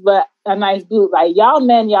shoes, but a nice boot. Like y'all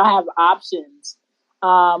men, y'all have options.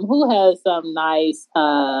 Who has some nice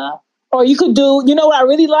or you could do, you know what I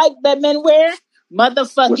really like that men wear?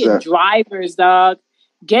 Motherfucking drivers, dog.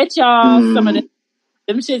 Get y'all some of them.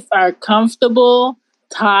 Them shits are comfortable.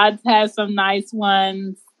 Todd's has some nice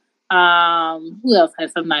ones. Who else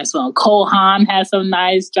has some nice ones? Cole Haan has some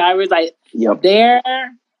nice drivers. Like they're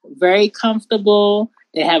very comfortable.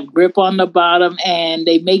 They have grip on the bottom, and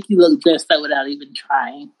they make you look dressed up without even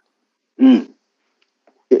trying.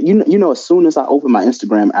 As soon as I open my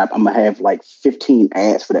Instagram app, I'm gonna have like 15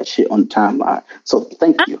 ads for that shit on the timeline. So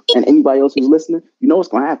thank you, and anybody else who's listening, you know what's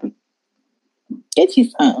gonna happen. Get you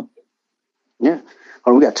some. Yeah.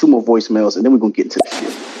 All right, we got 2 more voicemails, and then we're gonna get into the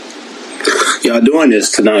shit. Y'all doing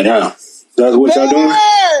this tonight, huh? That's what y'all doing?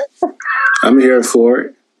 I'm here for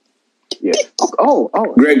it. Yeah. Oh.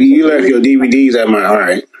 Greggy, you left your DVDs at my. All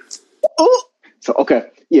right. So okay,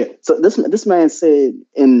 yeah. So this man said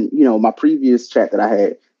in my previous chat that I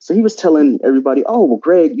had. So he was telling everybody, "Oh, well,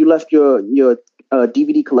 Greg, you left your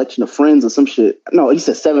DVD collection of Friends or some shit." No, he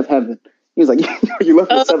said Seventh Heaven. He was like, "You left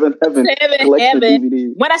the Seventh Heaven collection of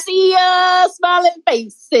DVDs." When I see your smiling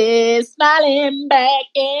faces, smiling back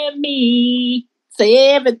at me,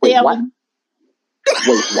 Seventh Heaven.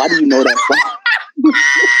 Wait, why do you know that song?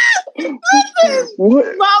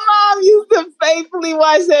 What? My mom used to faithfully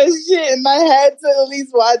watch that shit, and I had to at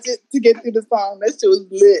least watch it to get through the song. That shit was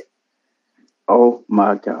lit. Oh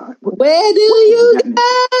my God! Where do you go?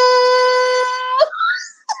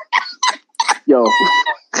 Yo,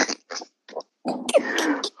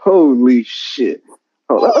 holy shit!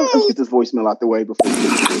 Let's get this voicemail out the way before we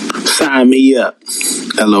get to it. Sign me up.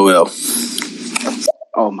 LOL.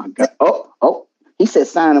 Oh my God! Oh! He said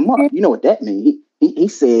sign him up. You know what that means? He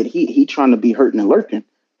said he trying to be hurting and lurking.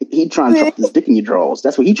 He trying to tuck his dick in your drawers.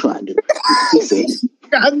 That's what he trying to do. He said,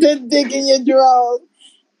 "Got that dick in your drawers."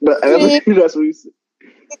 But that's what he said.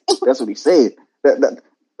 That's what he said. That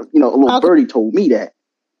a little birdie told me that.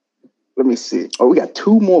 Let me see. Oh, we got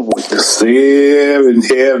 2 more voices. 7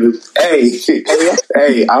 Heaven.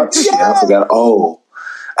 Hey, I forgot. Oh,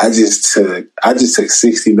 I just took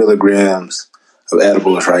 60 milligrams of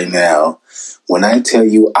edibles right now. When I tell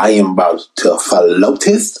you I am about to float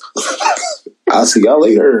this, I'll see y'all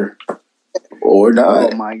later. Or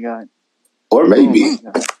not. Oh my God. Or maybe.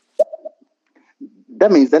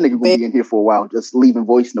 That means that nigga gonna be in here for a while, just leaving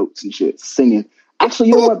voice notes and shit, singing. Actually,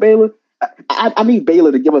 you know what, Baylor? I need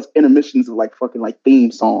Baylor to give us intermissions of like fucking like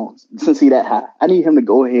theme songs. Since he that high, I need him to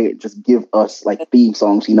go ahead and just give us like theme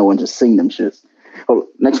songs, and just sing them shits. Oh,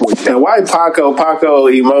 next one. And why Paco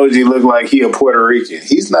emoji look like he a Puerto Rican?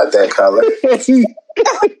 He's not that color. Leave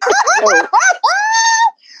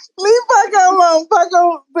Paco alone.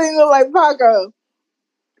 Paco being like Paco.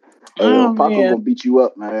 Paco gonna beat you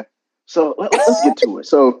up, man. So let's get to it.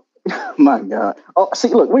 So, my God. Oh, see,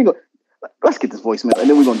 look, let's get this voicemail, and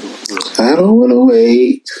then we're gonna do it. I don't want to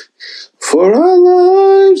wait for our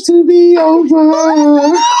lives to be over.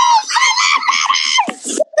 That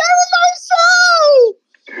was my show.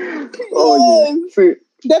 Oh yeah. See,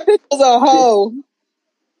 that bitch was a hoe.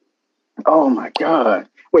 Oh my God.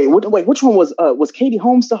 Wait, which one was Katie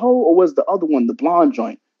Holmes the hoe, or was the other one the blonde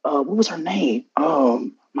joint? What was her name?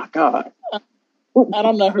 Oh my God. I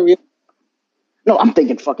don't know her real. No, I'm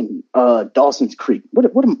thinking fucking Dawson's Creek.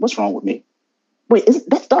 What's wrong with me? Wait,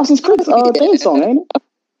 that's Dawson's Creek's theme song, ain't it?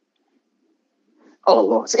 Oh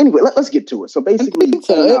Lord. So anyway, let's get to it. So basically, I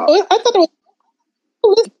thought it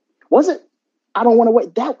was. Was it? I don't want to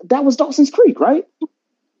wait. That was Dawson's Creek, right?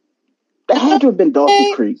 That had to have been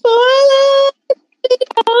Dawson's Creek.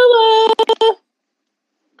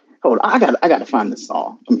 Hold on, I got to find this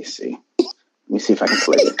song. Let me see if I can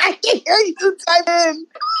play it. I can hear you type in.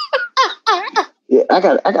 Yeah, I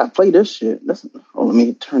got to play this shit. Listen, let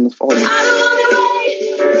me turn this volume.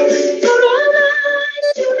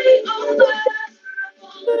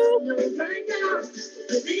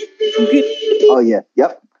 Oh yeah,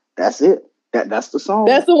 yep, that's it. That's the song.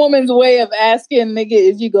 That's the woman's way of asking nigga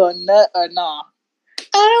if you go nut or nah.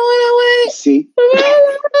 I don't want to wait. See,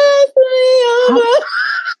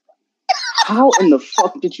 how in the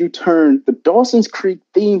fuck did you turn the Dawson's Creek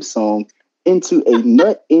theme song into a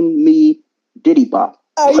nut in me ditty bop?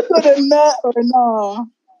 Are you gonna nut or nah?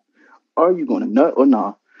 Are you gonna nut or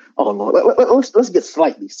nah? Oh Lord, let's get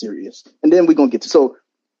slightly serious, and then we're gonna get to. So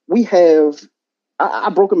we have.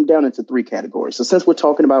 I broke them down into 3 categories. So since we're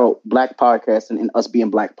talking about Black podcasting and us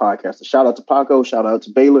being Black podcasters, shout out to Paco, shout out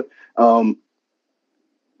to Baylor. You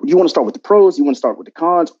want to start with the pros? You want to start with the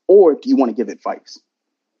cons, or do you want to give advice?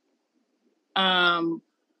 Cons.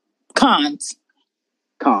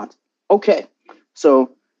 Okay,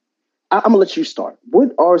 so I'm gonna let you start.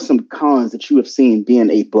 What are some cons that you have seen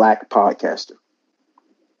being a Black podcaster?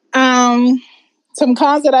 Some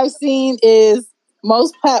cons that I've seen is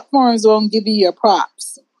most platforms won't give you your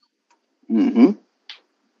props. Mm-hmm.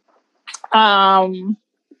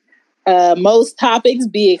 Most topics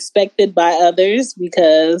be expected by others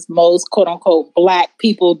because most quote unquote Black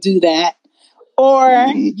people do that. Or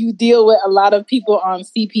you deal with a lot of people on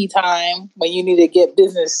CP time when you need to get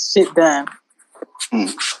business shit done.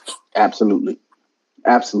 Absolutely.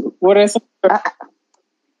 What are some?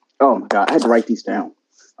 Oh my God, I had to write these down.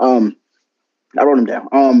 I wrote them down.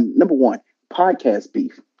 Number 1, podcast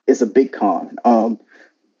beef is a big con.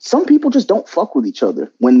 Some people just don't fuck with each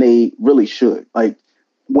other when they really should. Like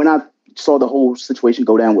when I saw the whole situation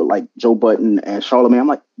go down with like Joe Budden and Charlamagne, I'm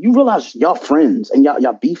like, you realize y'all friends and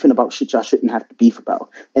y'all beefing about shit y'all shouldn't have to beef about.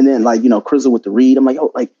 And then like, Crizzle with the Reed, I'm like,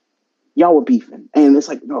 oh, like y'all were beefing. And it's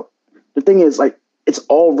like, no, the thing is like, it's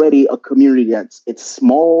already a community it's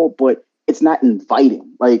small, but it's not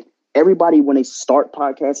inviting. Like everybody, when they start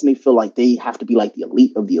podcasting, they feel like they have to be like the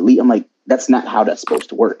elite of the elite. I'm like, that's not how that's supposed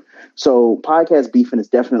to work. So podcast beefing is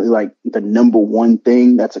definitely like the number 1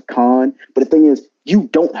 thing that's a con. But the thing is, you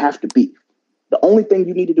don't have to beef. The only thing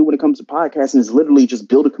you need to do when it comes to podcasting is literally just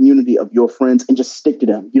build a community of your friends and just stick to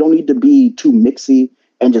them. You don't need to be too mixy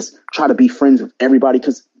and just try to be friends with everybody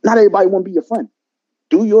because not everybody want to be your friend.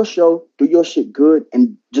 Do your show, do your shit good,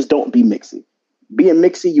 and just don't be mixy. Being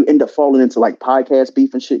mixy, you end up falling into like podcast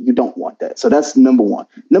beef and shit. You don't want that. So that's number 1.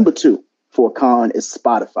 Number 2 for a con is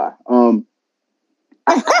Spotify.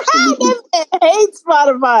 I hate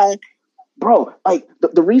Spotify. Bro, like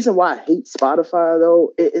the reason why I hate Spotify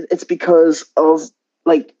though, it's because of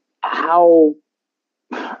like how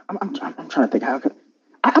I'm trying to think how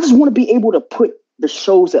I just want to be able to put the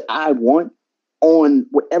shows that I want on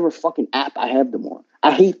whatever fucking app I have them on.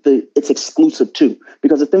 I hate it's exclusive to,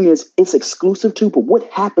 because the thing is it's exclusive to, but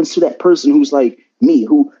what happens to that person who's like me,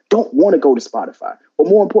 who don't want to go to Spotify? Or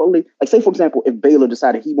more importantly, like say for example, if Baylor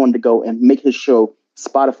decided he wanted to go and make his show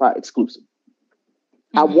Spotify exclusive.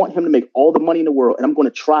 I want him to make all the money in the world, and I'm going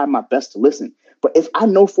to try my best to listen. But if I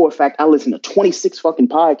know for a fact I listen to 26 fucking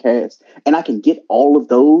podcasts and I can get all of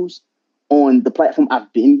those on the platform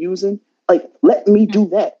I've been using, like, let me do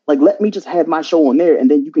that. Like, let me just have my show on there,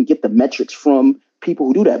 and then you can get the metrics from people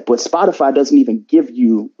who do that. But Spotify doesn't even give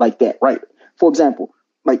you like that, right? For example,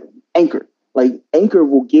 like Anchor. Like, Anchor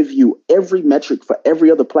will give you every metric for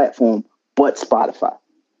every other platform but Spotify.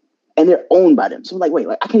 And they're owned by them. So I'm like, wait,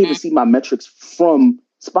 like I can't even see my metrics from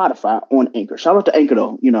Spotify on Anchor. Shout out to Anchor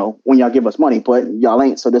though, when y'all give us money, but y'all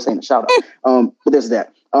ain't, so this ain't a shout out. But there's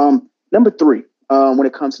that. Number 3, when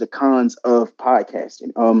it comes to the cons of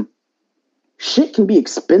podcasting, shit can be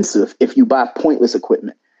expensive if you buy pointless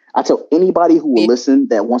equipment. I tell anybody who will listen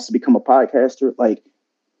that wants to become a podcaster, like,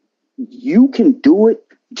 you can do it.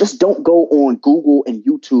 Just don't go on Google and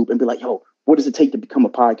YouTube and be like, yo, what does it take to become a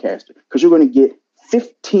podcaster? Because you're going to get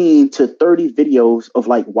 15 to 30 videos of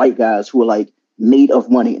like white guys who are like made of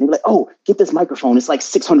money. And they're like, oh, get this microphone. It's like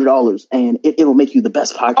 $600 and it'll make you the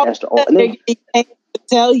best podcaster. And then they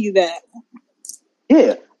tell you that.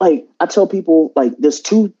 Yeah. Like I tell people, like there's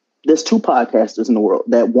two podcasters in the world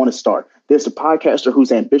that want to start. There's a podcaster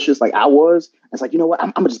who's ambitious like I was. It's like, you know what?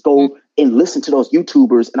 I'm going to just go and listen to those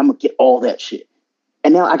YouTubers and I'm going to get all that shit.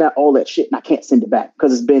 And now I got all that shit and I can't send it back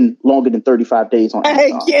because it's been longer than 35 days on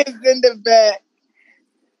Amazon. I can't send it back.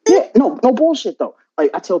 Yeah, no bullshit though. Like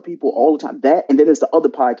I tell people all the time that, and then there's the other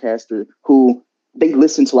podcaster who they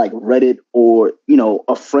listen to like Reddit or,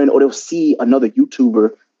 a friend, or they'll see another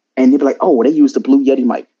YouTuber And they'd be like, oh, they use the Blue Yeti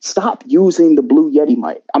mic. Stop using the Blue Yeti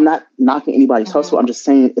mic. I'm not knocking anybody's hustle. I'm just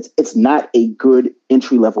saying it's not a good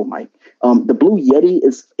entry-level mic. The Blue Yeti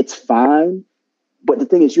it's fine. But the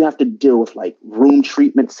thing is, you have to deal with like room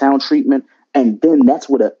treatment, sound treatment. And then that's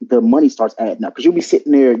where the money starts adding up. Because you'll be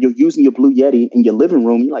sitting there, you're using your Blue Yeti in your living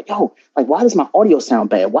room. You're like, yo, like, why does my audio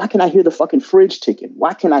sound bad? Why can I hear the fucking fridge ticking?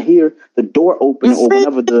 Why can I hear the door opening or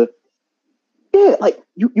whenever like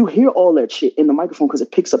you hear all that shit in the microphone because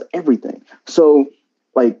it picks up everything. So,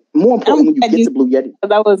 like, more important when you get the Blue Yeti.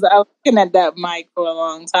 I was looking at that mic for a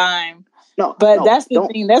long time. That's the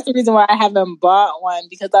thing. That's the reason why I haven't bought one,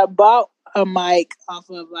 because I bought a mic off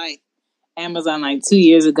of like Amazon like 2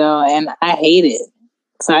 years ago and I hate it.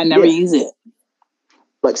 So I never use it.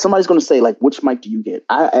 Like, somebody's going to say, like, which mic do you get?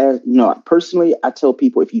 Personally, I tell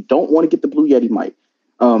people, if you don't want to get the Blue Yeti mic,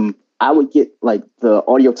 I would get like the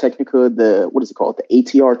Audio-Technica, the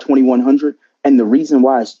ATR 2100. And the reason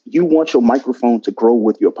why is you want your microphone to grow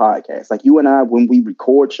with your podcast. Like, you and I, when we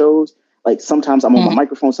record shows, like, sometimes I'm on my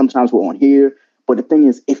microphone, sometimes we're on here. But the thing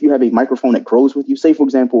is, if you have a microphone that grows with you, say, for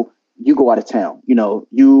example, you go out of town, you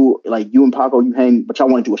and Paco, you hang, but y'all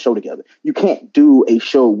want to do a show together. You can't do a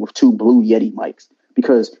show with two Blue Yeti mics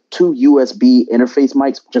because two USB interface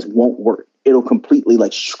mics just won't work. It'll completely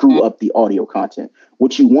like screw up the audio content.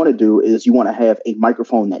 What you want to do is you want to have a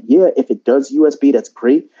microphone that, if it does USB, that's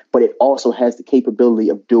great, but it also has the capability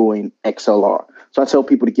of doing XLR. So I tell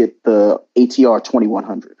people to get the ATR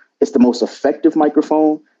 2100. It's the most effective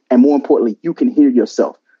microphone. And more importantly, you can hear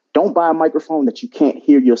yourself. Don't buy a microphone that you can't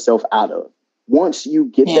hear yourself out of. Once you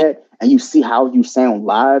get that and you see how you sound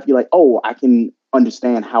live, you're like, oh, I can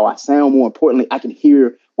understand how I sound. More importantly, I can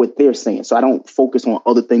hear what they're saying. So I don't focus on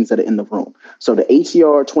other things that are in the room. So the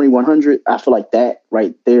ATR 2100, I feel like that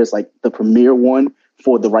right there's like the premier one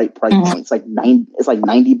for the right price point. It's like $90,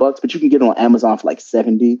 but you can get it on Amazon for like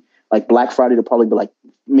 $70. Like Black Friday, it'll probably be like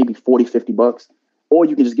maybe $40-$50. Or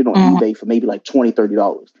you can just get it on eBay for maybe like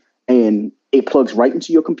 $20-$30. And it plugs right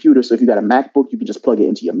into your computer. So if you got a MacBook, you can just plug it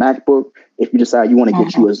into your MacBook. If you decide you want to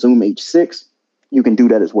get you a Zoom H6, you can do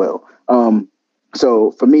that as well.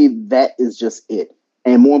 So for me, that is just it.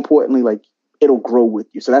 And more importantly, like, it'll grow with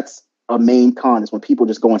you. So that's a main con, is when people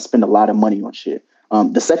just go and spend a lot of money on shit.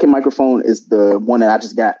 The second microphone is the one that I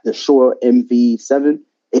just got, the Shure MV7.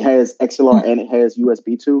 It has XLR and it has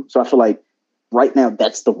USB too. So I feel like right now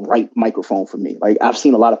that's the right microphone for me. Like, I've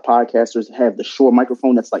seen a lot of podcasters have the Shure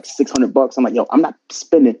microphone that's like $600. I'm like, yo, I'm not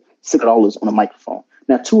spending $600 on a microphone.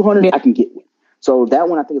 Now $200 I can get with. So that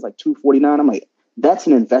one I think is like $249. I'm like, that's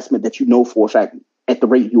an investment that for a fact, at the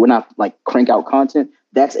rate you and I like crank out content,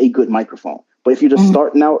 that's a good microphone. But if you're just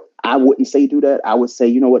starting out, I wouldn't say do that. I would say,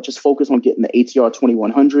 you know what, just focus on getting the ATR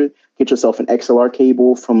 2100. Get yourself an XLR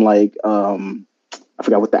cable from like, I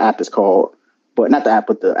forgot what the app is called, but not the app,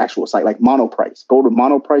 but the actual site, like Monoprice. Go to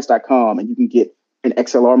monoprice.com and you can get an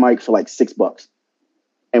XLR mic for like $6.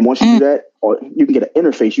 And once you do that, or you can get an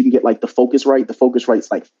interface, you can get like the Focusrite. The Focusrite's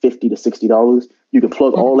like $50 to $60. You can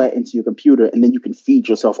plug all that into your computer and then you can feed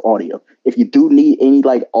yourself audio. If you do need any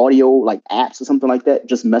like audio, like apps or something like that,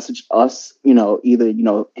 just message us, either,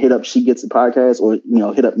 hit up She Gets It Podcast or,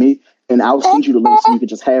 hit up me and I'll send you the links so you can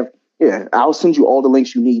just I'll send you all the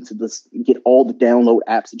links you need to just get all the download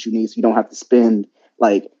apps that you need so you don't have to spend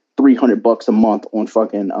like $300 a month on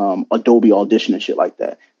fucking Adobe Audition and shit like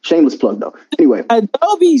that. Shameless plug though. Anyway,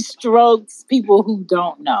 Adobe strokes people who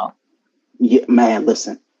don't know. Yeah, man,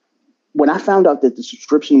 listen. When I found out that the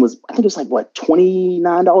subscription was, I think it was like what,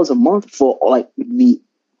 $29 a month for like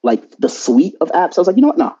the suite of apps. I was like, you know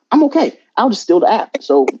what? No, I'm okay. I'll just steal the app.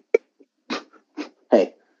 So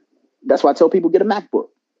hey, that's why I tell people get a MacBook.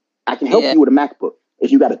 I can help you with a MacBook.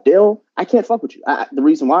 If you got a Dell, I can't fuck with you. The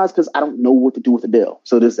reason why is because I don't know what to do with a Dell.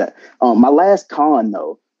 So there's that. My last con,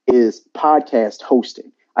 though, is podcast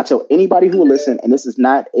hosting. I tell anybody who will listen, and this is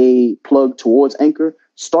not a plug towards Anchor,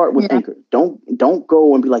 start with Anchor. Don't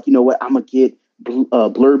go and be like, you know what, I'm going to get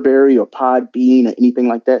Blurberry or Podbean or anything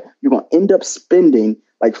like that. You're going to end up spending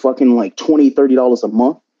like fucking like $20, $30 a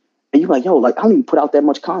month. And you're like, yo, like, I don't even put out that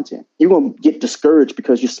much content. You're going to get discouraged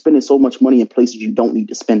because you're spending so much money in places you don't need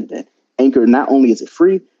to spend it in. Anchor, not only is it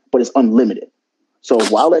free, but it's unlimited. So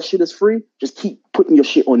while that shit is free, just keep putting your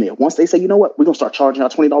shit on there. Once they say, you know what, we're going to start charging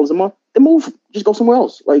out $20 a month, then move. Just go somewhere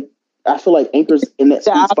else. Like, I feel like Anchor's in that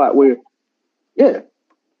sweet spot where,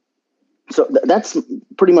 So that's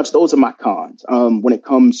pretty much, those are my cons when it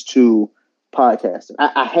comes to podcasting.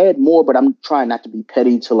 I had more, but I'm trying not to be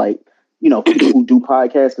petty to like, people who do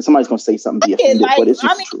podcasts, because somebody's going to say something be offended, but it's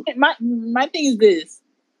just true. My thing is this.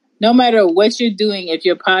 No matter what you're doing, if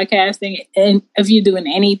you're podcasting and if you're doing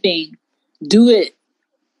anything, do it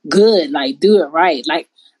good. Like, do it right. Like,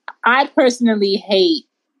 I personally hate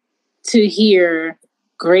to hear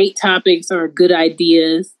great topics or good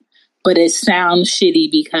ideas, but it sounds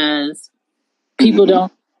shitty because people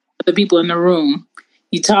don't, the people in the room,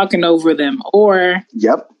 you talking over them, or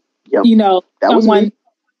Yep. you know, That was me.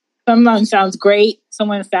 someone sounds great,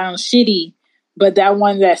 someone sounds shitty, but that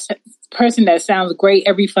person that sounds great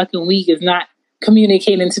every fucking week is not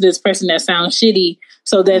communicating to this person that sounds shitty.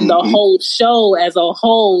 So then the whole show as a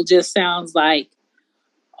whole just sounds like,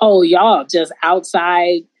 oh, y'all just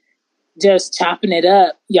outside, just chopping it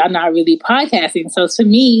up. Y'all not really podcasting. So to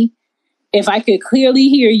me, if I could clearly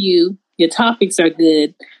hear you, your topics are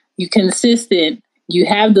good, you consistent, you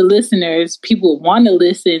have the listeners, people want to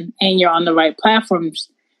listen, and you're on the right platforms,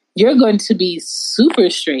 you're going to be super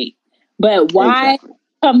straight. But why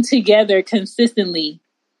come together consistently,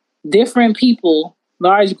 different people,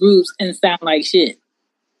 large groups, and sound like shit?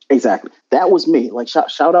 Exactly. That was me. Like,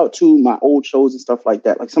 shout out to my old shows and stuff like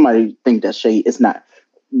that. Like, somebody think that shade. It's not.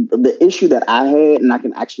 The issue that I had, and I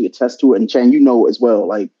can actually attest to it, and Chan, you know as well,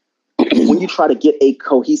 like, when you try to get a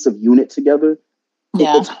cohesive unit together,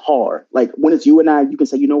 it's hard. Like, when it's you and I, you can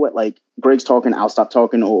say, you know what, like, Greg's talking, I'll stop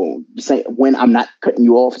talking, or say when I'm not cutting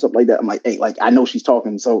you off or something like that. I'm like, hey, like, I know she's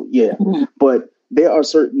talking, so yeah. But there are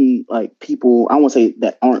certain, like, people, I won't say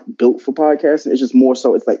that aren't built for podcasting. It's just more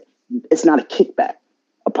so, it's like, it's not a kickback.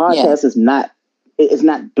 A podcast is not, it's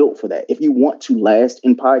not built for that. If you want to last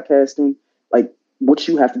in podcasting, like, what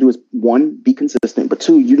you have to do is, one, be consistent, but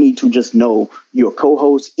two, you need to just know your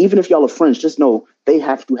co-host, even if y'all are friends, just know they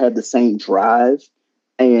have to have the same drive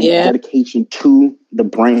and dedication to the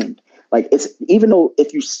brand. Like, it's, even though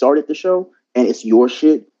if you started the show and it's your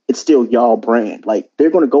shit, it's still y'all brand. Like,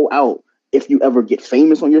 they're going to go out if you ever get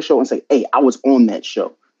famous on your show and say, hey, I was on that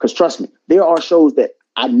show. Because trust me, there are shows that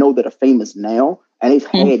I know that are famous now, and they've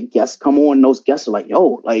had guests come on, and those guests are like,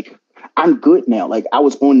 yo, like, I'm good now. Like, I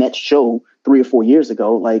was on that show 3 or 4 years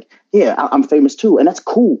ago. Like, yeah, I'm famous too. And that's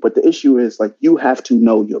cool. But the issue is, like, you have to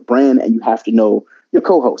know your brand and you have to know your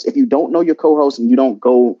co-host. If you don't know your co-host and you don't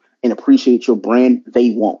go and appreciate your brand,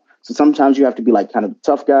 they won't. So sometimes you have to be like kind of the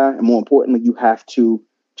tough guy. And more importantly, you have to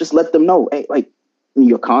just let them know, hey, like,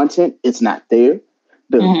 your content, it's not there.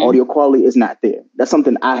 The audio quality is not there. That's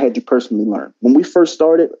something I had to personally learn. When we first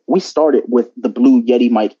started, we started with the Blue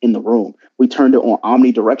Yeti mic in the room. We turned it on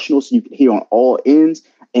omnidirectional so you could hear on all ends.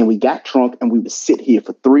 And we got drunk and we would sit here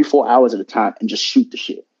for 3-4 hours at a time and just shoot the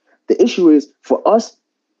shit. The issue is, for us,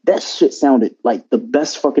 that shit sounded like the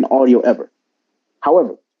best fucking audio ever.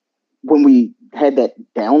 However, when we had that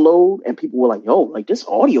download and people were like, yo, like, this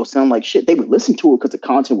audio sound like shit, they would listen to it because the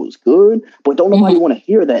content was good, but don't nobody want to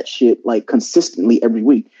hear that shit like consistently every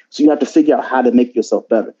week. So you have to figure out how to make yourself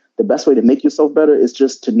better. The best way to make yourself better is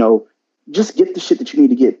just to know, just get the shit that you need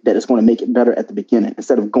to get that is going to make it better at the beginning,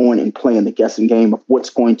 instead of going and playing the guessing game of what's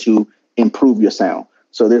going to improve your sound.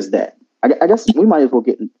 So there's that. I guess we might as well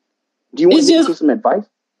get. Do you want to give some advice?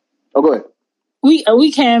 Oh, go ahead.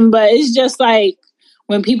 We can, but it's just like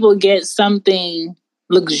when people get something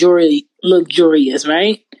luxurious,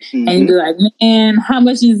 right? And you're like, man, how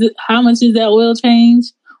much is it? How much is that oil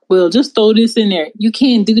change? Well, just throw this in there. You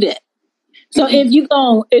can't do that. So if you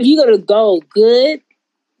go to go good,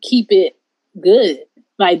 keep it good.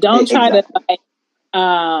 Like, don't try to like,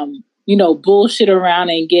 bullshit around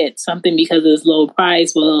and get something because it's low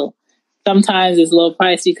price. Well, sometimes it's low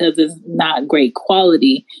price because it's not great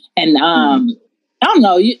quality. And I don't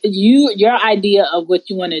know, your idea of what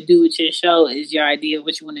you want to do with your show is your idea of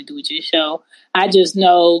what you want to do with your show. I just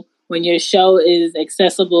know when your show is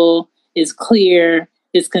accessible, is clear,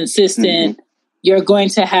 is consistent, you're going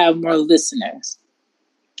to have more listeners.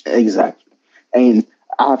 Exactly. And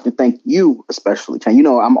I have to thank you especially, Ken. You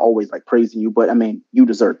know, I'm always like praising you, but I mean, you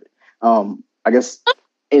deserve it. I guess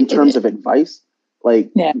in terms of advice,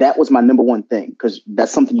 like, that was my number one thing, because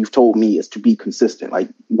that's something you've told me, is to be consistent. Like,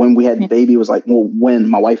 when we had the baby, it was like, well, when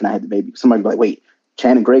my wife and I had the baby, somebody would be like, wait,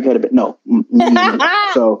 Chan and Greg had a bit? No.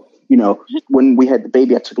 So, when we had the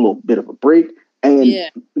baby, I took a little bit of a break, and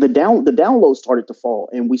the download started to fall,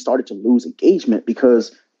 and we started to lose engagement,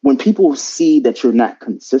 because when people see that you're not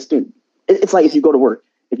consistent, it's like if you go to work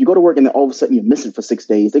and then all of a sudden you're missing for 6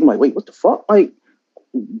 days, they're like, wait, what the fuck? Like,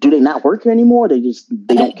 do they not work here anymore? They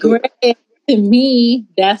don't care. To me,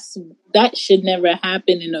 that should never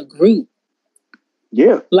happen in a group.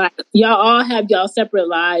 Yeah. Like, y'all all have y'all separate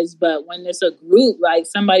lives, but when it's a group, like,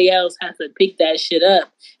 somebody else has to pick that shit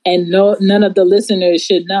up, and none of the listeners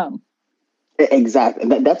should know. Exactly.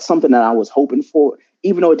 And that's something that I was hoping for,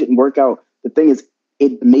 even though it didn't work out. The thing is,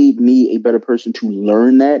 it made me a better person to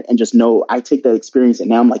learn that and just know I take that experience, and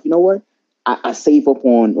now I'm like, you know what? I save up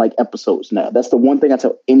on like episodes now. That's the one thing I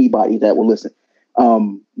tell anybody that will listen.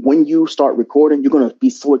 When you start recording, you're going to be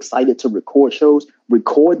so excited to record shows.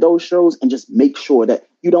 Record those shows and just make sure that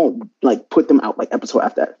you don't like put them out like episode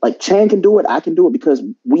after that. Like Chan can do it, I can do it because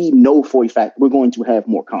we know for a fact we're going to have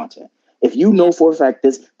more content. If you know for a fact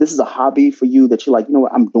this is a hobby for you that you're like, you know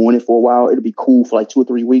what, I'm doing it for a while. It'll be cool for like 2 or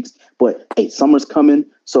 3 weeks. But hey, summer's coming.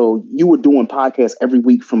 So you were doing podcasts every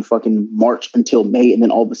week from fucking March until May. And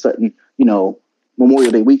then all of a sudden, you know,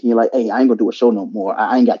 Memorial Day weekend, you're like, hey, I ain't gonna do a show no more.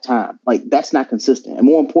 I ain't got time. Like that's not consistent. And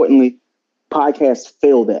more importantly, podcasts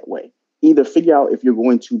fail that way. Either figure out if you're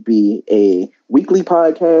going to be a weekly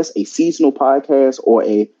podcast, a seasonal podcast, or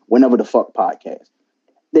a whenever the fuck podcast.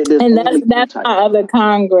 And that's my other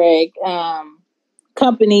con, Greg.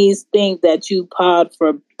 Companies think that you pod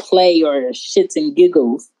for play or shits and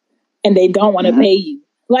giggles, and they don't want to pay you.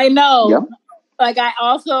 Like, no. Yep. Like, I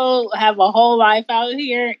also have a whole life out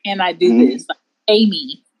here, and I do this. Like, pay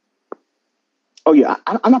me. Oh, yeah.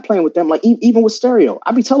 I'm not playing with them. Like, even with Stereo,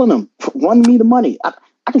 I be telling them, run me the money.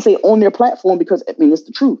 I can say on their platform because, I mean, it's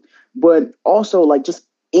the truth. But also, like, just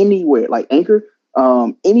anywhere, like Anchor,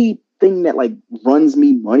 anything that, like, runs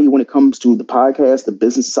me money when it comes to the podcast, the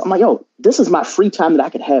business. I'm like, yo, this is my free time that I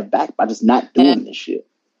could have back by just not doing this shit.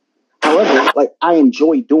 However, like, I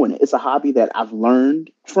enjoy doing it. It's a hobby that I've learned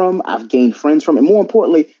from, I've gained friends from, and more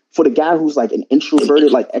importantly, for the guy who's like an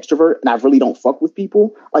introverted, like extrovert, and I really don't fuck with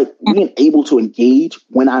people, like being able to engage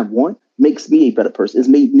when I want makes me a better person. It's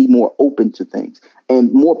made me more open to things,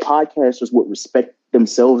 and more podcasters would respect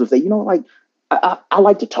themselves if they, you know, like I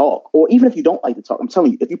like to talk, or even if you don't like to talk, I'm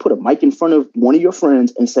telling you, if you put a mic in front of one of your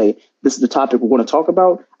friends and say, this is the topic we're going to talk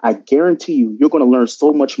about, I guarantee you're going to learn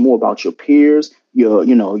so much more about your peers,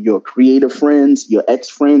 your creative friends, your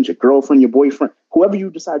ex-friends, your girlfriend, your boyfriend, whoever you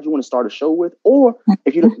decide you want to start a show with. Or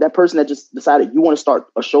if you're that person that just decided you want to start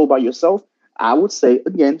a show by yourself, I would say,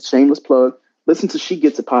 again, shameless plug, listen to She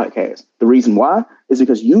Gets a Podcast. The reason why is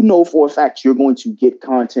because you know for a fact you're going to get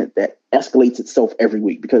content that escalates itself every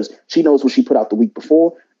week because she knows what she put out the week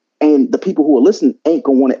before. And the people who are listening ain't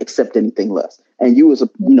going to want to accept anything less. And you as a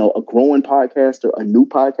growing podcaster, a new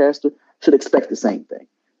podcaster, should expect the same thing.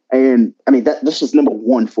 And I mean, that's just number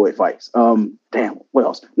one for advice. What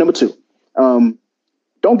else? Number two,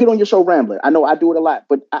 don't get on your show rambling. I know I do it a lot,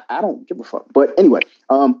 but I don't give a fuck. But anyway,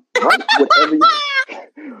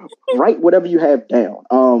 write whatever you have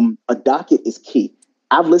down. A docket is key.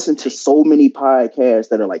 I've listened to so many podcasts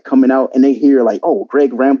that are like coming out and they hear like, oh,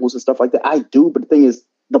 Greg rambles and stuff like that. I do. But the thing is,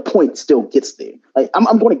 the point still gets there. Like I'm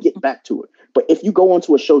going to get back to it. But if you go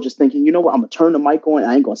onto a show just thinking, you know what, I'm going to turn the mic on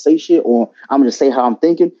and I ain't going to say shit, or I'm going to say how I'm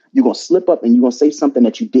thinking, you're going to slip up and you're going to say something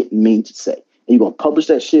that you didn't mean to say. And you're going to publish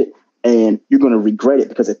that shit and you're going to regret it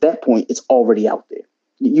because at that point, it's already out there.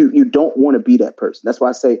 You don't want to be that person. That's why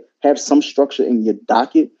I say have some structure in your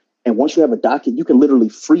docket. And once you have a docket, you can literally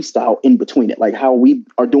freestyle in between it. Like how we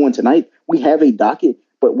are doing tonight, we have a docket,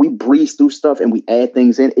 but we breeze through stuff and we add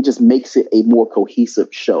things in. It just makes it a more cohesive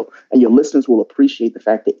show. And your listeners will appreciate the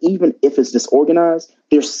fact that even if it's disorganized,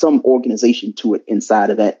 there's some organization to it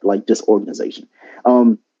inside of that, like disorganization.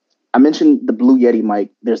 I mentioned the Blue Yeti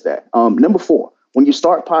mic. There's that. Number 4, when you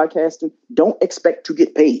start podcasting, don't expect to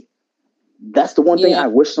get paid. That's the one thing I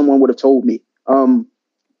wish someone would have told me. Don't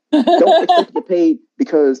expect to get paid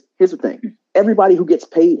because here's the thing. Everybody who gets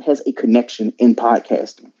paid has a connection in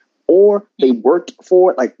podcasting. Or they worked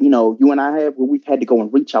for it, like, you and I have, where we've had to go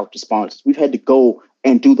and reach out to sponsors. We've had to go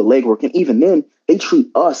and do the legwork. And even then, they treat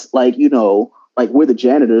us like, like we're the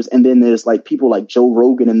janitors. And then there's like people like Joe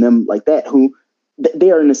Rogan and them like that who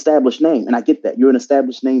they are an established name. And I get that. You're an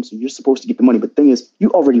established name, so you're supposed to get the money. But the thing is, you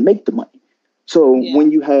already make the money. So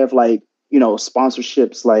when you have like,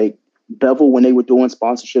 sponsorships like Bevel, when they were doing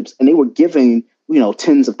sponsorships and they were giving,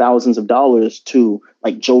 tens of thousands of dollars to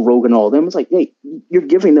like Joe Rogan and all of them. It's like, hey, you're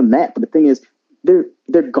giving them that. But the thing is,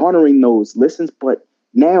 they're garnering those listens. But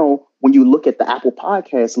now when you look at the Apple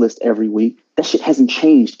Podcast list every week, that shit hasn't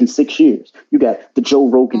changed in 6 years. You got the Joe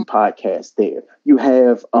Rogan podcast there. You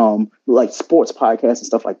have like sports podcasts and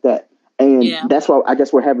stuff like that. And that's why I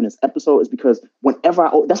guess we're having this episode is because that's why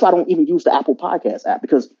I don't even use the Apple Podcast app,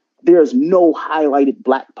 because there's no highlighted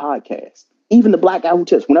Black podcast. Even the Black Guy Who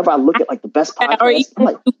Tips. Whenever I look at like the best podcasts, I'm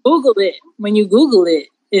like, Google it. When you Google it,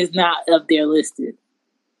 it's not up there listed.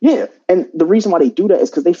 Yeah, and the reason why they do that is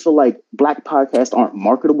because they feel like Black podcasts aren't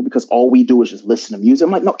marketable because all we do is just listen to music.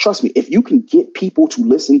 I'm like, no, trust me. If you can get people to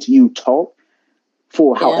listen to you talk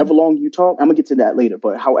for however long you talk, I'm gonna get to that later.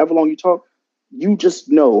 But however long you talk, you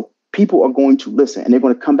just know people are going to listen and they're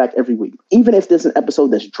going to come back every week. Even if there's an episode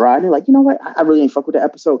that's dry, and they're like, you know what, I really ain't fuck with that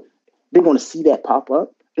episode. They're going to see that pop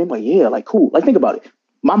up. They're like, yeah, like cool. Like think about it.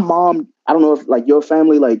 My mom, I don't know if like your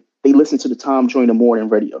family, like they listen to the Tom Joyner Morning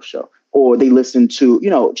radio show. or they listen to,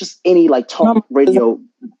 just any like talk radio.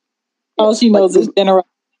 All she knows is general.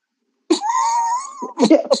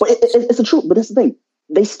 Yeah, but it's the truth. But that's the thing.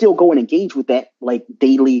 They still go and engage with that like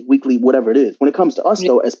daily, weekly, whatever it is. When it comes to us,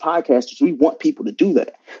 though, as podcasters, we want people to do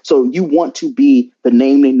that. So you want to be the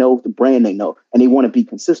name they know, the brand they know, and they want to be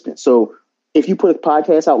consistent. So if you put a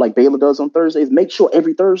podcast out like Baylor does on Thursdays, make sure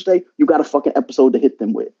every Thursday you got a fucking episode to hit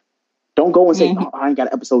them with. Don't go and say, no, I ain't got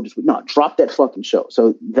an episode this week. No, drop that fucking show.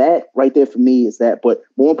 So that right there for me is that. But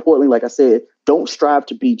more importantly, like I said, don't strive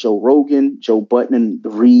to be Joe Rogan, Joe Button, and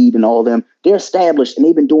Reed and all them. They're established and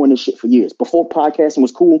they've been doing this shit for years. Before podcasting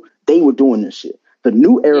was cool, they were doing this shit. The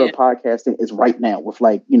new era of podcasting is right now with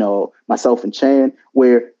like, myself and Chan,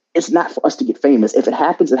 where it's not for us to get famous. If it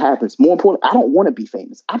happens, it happens. More importantly, I don't want to be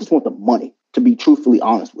famous. I just want the money, to be truthfully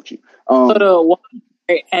honest with you.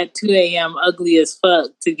 At 2 a.m. ugly as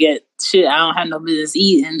fuck to get shit I don't have no business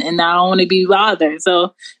eating, and I don't want to be bothered.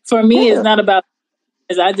 So for me, it's not about,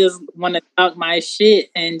 I just want to talk my shit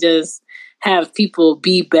and just have people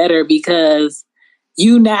be better because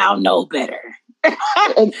you now know better.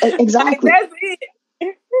 Exactly. Like, that's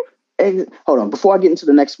it. Hold on. Before I get into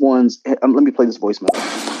the next ones, let me play this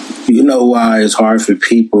voicemail. You know why it's hard for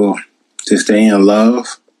people to stay in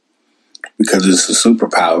love? Because it's a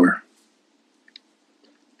superpower.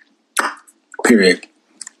 Period.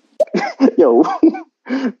 Yo.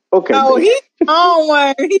 Okay. Oh, he's on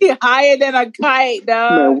one. He higher than a kite,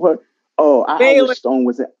 dog. Man, what? Oh, I wish Stone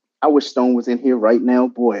was in. I wish Stone was in here right now,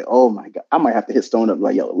 boy. Oh my God, I might have to hit Stone up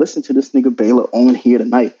like, yo, listen to this nigga Baylor on here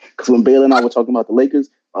tonight. Because when Baylor and I were talking about the Lakers,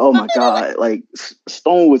 oh my God, like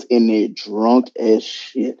Stone was in there drunk as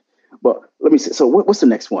shit. But let me see. So what's the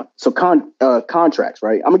next one? So contracts,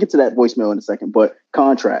 right? I'm gonna get to that voicemail in a second. But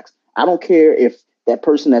contracts. I don't care if that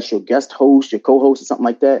person that's your guest host, your co-host, or something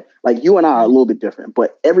like that. Like you and I are a little bit different,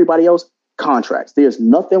 but everybody else, contracts. There's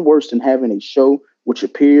nothing worse than having a show with your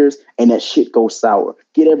peers and that shit goes sour.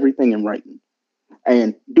 Get everything in writing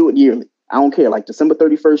and do it yearly. I don't care. Like December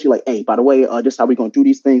 31st, you're like, hey, by the way, this is how we're going to do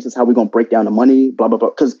these things. This is how we're going to break down the money, blah, blah,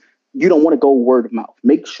 blah. Because you don't want to go word of mouth.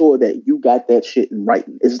 Make sure that you got that shit in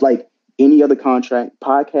writing. It's like any other contract.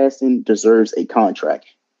 Podcasting deserves a contract.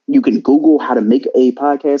 You can Google how to make a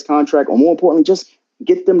podcast contract, or more importantly, just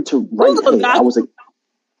get them to write.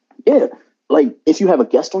 Hey, like if you have a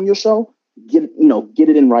guest on your show, get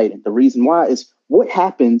it in writing. The reason why is what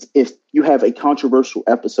happens if you have a controversial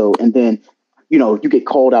episode and then, you get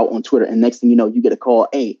called out on Twitter and next thing you know, you get a call,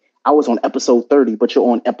 hey, I was on episode 30, but you're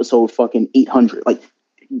on episode fucking 800. Like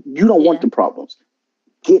you don't want the problems.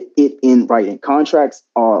 Get it in writing. Contracts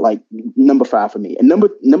are like number 5 for me. And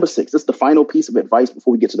number 6, this is the final piece of advice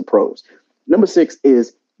before we get to the pros. Number 6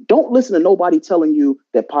 is don't listen to nobody telling you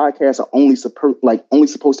that podcasts are only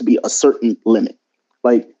supposed to be a certain limit.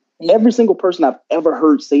 Like every single person I've ever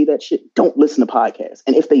heard say that shit, don't listen to podcasts.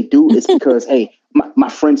 And if they do, it's because, hey, my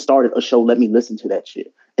friend started a show, let me listen to that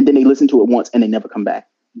shit. And then they listen to it once and they never come back.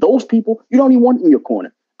 Those people, you don't even want in your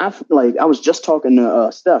corner. I was just talking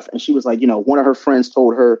to Steph and she was like, one of her friends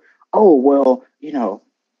told her, oh, well,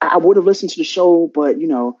 I would have listened to the show, but,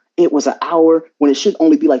 it was an hour when it should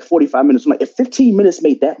only be like 45 minutes. I'm like, if 15 minutes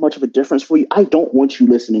made that much of a difference for you, I don't want you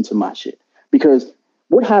listening to my shit. Because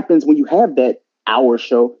what happens when you have that hour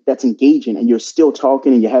show that's engaging and you're still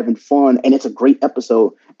talking and you're having fun and it's a great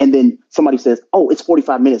episode, and then somebody says, oh, it's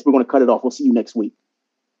 45 minutes, we're going to cut it off, we'll see you next week.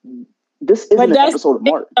 This isn't an episode of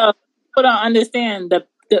Martin. People don't understand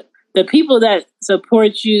the people that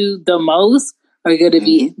support you the most are going to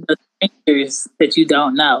be the strangers that you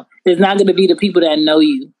don't know. It's not going to be the people that know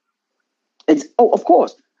you. Of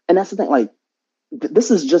course. And that's the thing. Like,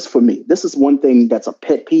 this is just for me. This is one thing that's a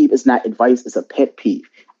pet peeve. It's not advice. It's a pet peeve.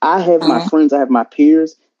 I have my friends. I have my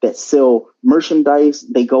peers that sell merchandise.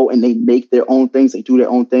 They go and they make their own things. They do their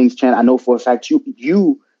own things. Chan, I know for a fact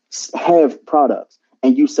you have products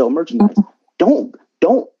and you sell merchandise. Don't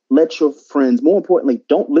let your friends, more importantly,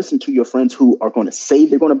 don't listen to your friends who are going to say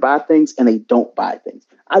they're going to buy things and they don't buy things.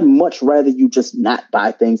 I'd much rather you just not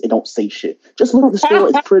buy things and don't say shit. Just look at the store.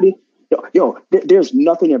 It's pretty. There's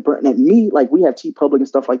nothing at Burton. At me, like we have TeePublic and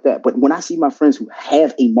stuff like that. But when I see my friends who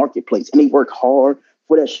have a marketplace and they work hard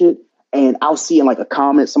for that shit, and I'll see in like a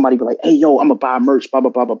comment, somebody be like, hey, yo, I'm going to buy merch, blah, blah,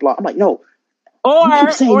 blah, blah, blah. I'm like, no. Or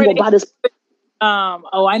you gonna buy this.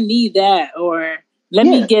 Oh, I need that. Or let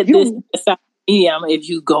me get this medium. If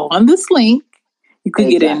you go on this link, you can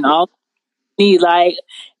get in all need. Like,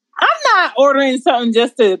 I'm not ordering something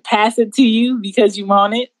just to pass it to you because you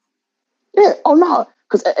want it. Yeah. Oh, no.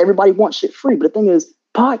 Because everybody wants shit free. But the thing is,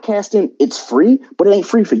 podcasting, it's free, but it ain't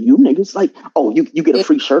free for you niggas. Like, oh, you get a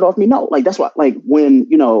free shirt off me? No, like that's why. Like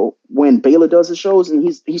when Baylor does his shows and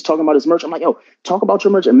he's talking about his merch, I'm like, yo, talk about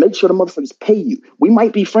your merch and make sure the motherfuckers pay you. We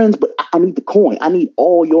might be friends, but I need the coin. I need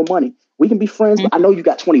all your money. We can be friends, but I know you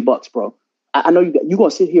got $20, bro. I know you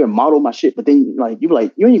gonna sit here and model my shit, but then like you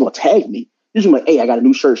ain't gonna tag me. You're just like, hey, I got a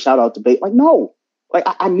new shirt. Shout out to Baylor. Like, no. Like,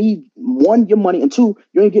 I need, one, your money, and two,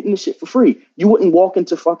 you ain't getting this shit for free. You wouldn't walk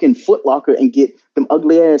into fucking Foot Locker and get them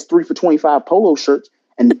ugly ass 3 for $25 polo shirts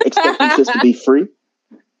and expect them just to be free.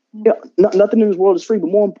 Yeah, nothing in this world is free, but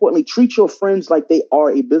more importantly, treat your friends like they are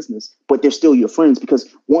a business, but they're still your friends, because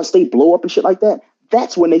once they blow up and shit like that,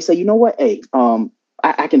 that's when they say, you know what, hey,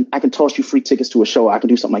 I can toss you free tickets to a show. I can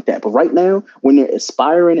do something like that. But right now, when they're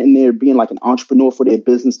aspiring and they're being like an entrepreneur for their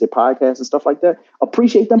business, their podcast and stuff like that,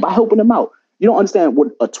 appreciate them by helping them out. You don't understand what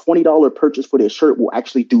a $20 purchase for their shirt will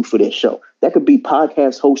actually do for their show. That could be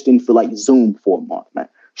podcast hosting for like Zoom for a month, man.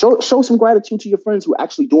 Show some gratitude to your friends who are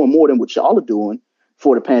actually doing more than what y'all are doing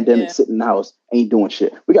for the pandemic, sitting in the house, ain't doing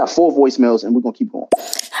shit. We got 4 voicemails and we're going to keep going.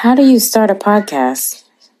 How do you start a podcast?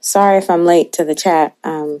 Sorry if I'm late to the chat,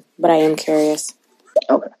 but I am curious.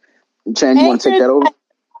 Okay. Chan, you want to take that over?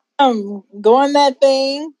 Go on that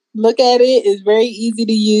thing. Look at it. It's very easy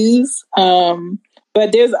to use.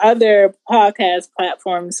 But there's other podcast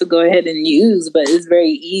platforms to go ahead and use, but it's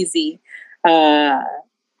very easy. Don't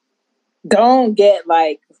get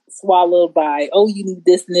like swallowed by, oh, you need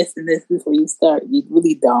this and this and this before you start. You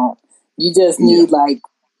really don't. You just need like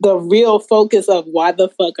the real focus of why the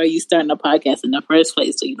fuck are you starting a podcast in the first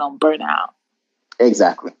place, so you don't burn out.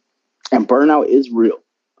 Exactly. And burnout is real.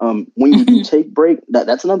 When you do take break,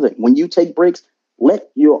 that's another thing. When you take breaks, let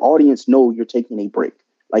your audience know you're taking a break.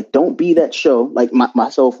 Like, don't be that show. Like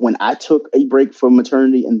myself, when I took a break from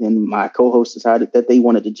maternity and then my co-host decided that they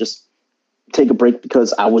wanted to just take a break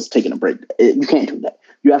because I was taking a break. You can't do that.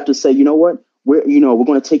 You have to say, you know what? We're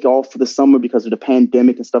going to take off for the summer because of the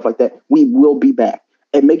pandemic and stuff like that. We will be back.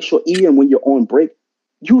 And make sure even when you're on break,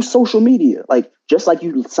 use social media. Like, just like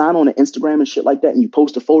you sign on to Instagram and shit like that, and you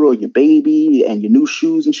post a photo of your baby and your new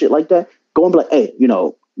shoes and shit like that, go and be like, hey,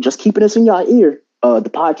 just keeping this in your ear.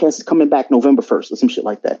 The podcast is coming back November 1st or some shit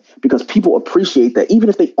like that, because people appreciate that. Even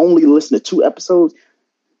if they only listen to 2 episodes,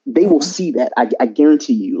 they will see that. I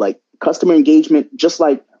guarantee you, like, customer engagement, just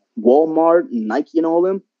like Walmart and Nike and all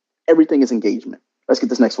them, everything is engagement. Let's get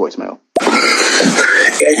this next voicemail.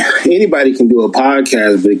 Anybody can do a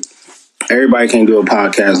podcast, but everybody can't do a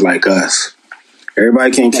podcast like us.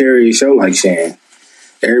 Everybody can't carry a show like Shan.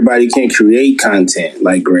 Everybody can't create content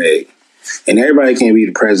like Greg. And everybody can't be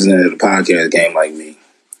the president of the podcast game like me.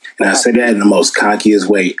 And I say that in the most cockiest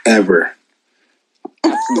way ever.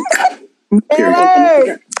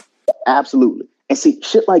 Absolutely. And see,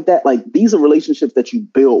 shit like that, like, these are relationships that you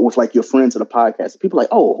build with like your friends at a podcast. People are like,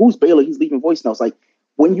 oh, who's Baylor? He's leaving voicemails. Like,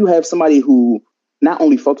 when you have somebody who not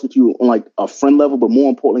only fucks with you on like a friend level, but more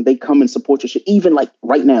importantly, they come and support your shit. Even like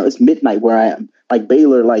right now, it's midnight where I am. Like,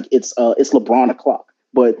 Baylor, like it's LeBron o'clock.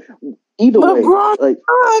 But either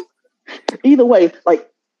way,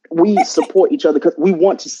 like, we support each other because we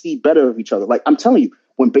want to see better of each other. Like, I'm telling you,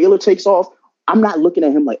 when Baylor takes off, I'm not looking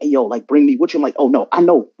at him like, hey, yo, like, bring me with you. I'm like, oh, no, I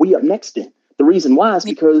know. We up next then. The reason why is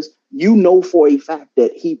because you know for a fact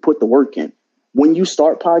that he put the work in. When you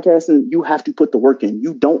start podcasting, you have to put the work in.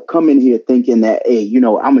 You don't come in here thinking that, hey, I'm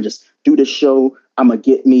going to just do this show. I'm going to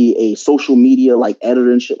get me a social media like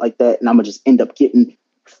editor and shit like that, and I'm going to just end up getting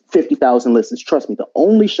 50,000 listens. Trust me, the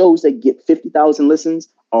only shows that get 50,000 listens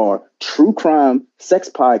are true crime, sex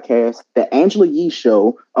podcasts, the Angela Yee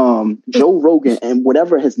show, Joe Rogan, and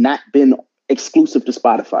whatever has not been exclusive to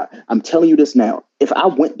Spotify. I'm telling you this now. If I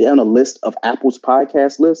went down a list of Apple's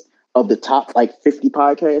podcast list of the top like 50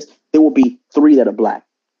 podcasts, there will be 3 that are black.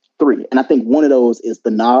 3. And I think one of those is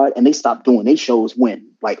The Nod, and they stopped doing their shows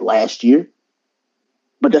when? Like last year.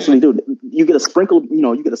 But that's what they do. You get a sprinkle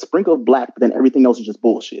of black, but then everything else is just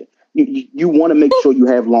bullshit. You want to make sure you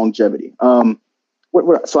have longevity.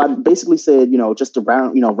 So I basically said, just to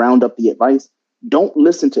round up the advice, don't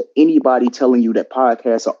listen to anybody telling you that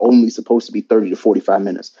podcasts are only supposed to be 30 to 45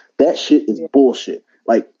 minutes. That shit is bullshit.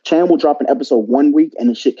 Like, Chan will drop an episode one week and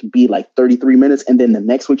the shit can be like 33 minutes. And then the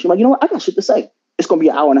next week, you're like, you know what? I got shit to say. It's going to be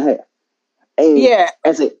an hour and a half. And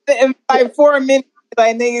in like 4 minutes,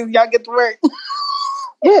 like, niggas, y'all get to work.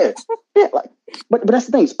 Yeah. Like, but that's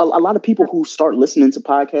the thing. A lot of people who start listening to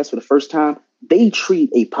podcasts for the first time, they treat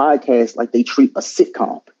a podcast like they treat a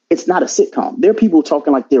sitcom. It's not a sitcom. There are people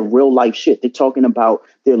talking like their real life shit. They're talking about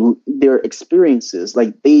their experiences.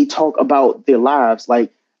 Like, they talk about their lives.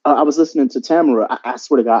 Like, I was listening to Tamara. I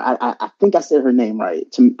swear to God, I think I said her name right.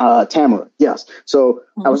 Tamara. Yes. So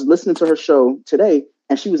I was listening to her show today,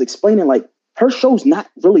 and she was explaining like her show's not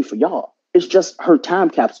really for y'all. It's just her time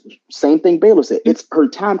capsule. Same thing Baylor said. It's her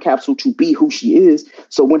time capsule to be who she is.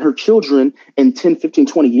 So when her children in 10, 15,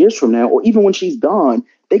 20 years from now, or even when she's gone,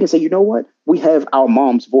 they can say, you know what? We have our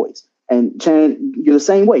mom's voice. And Chan, you're the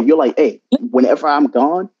same way. You're like, hey, whenever I'm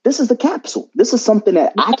gone, this is the capsule. This is something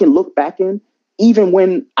that I can look back in, even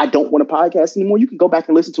when I don't want to podcast anymore. You can go back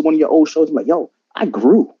and listen to one of your old shows and be like, yo, I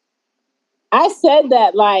grew. I said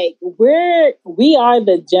that like we are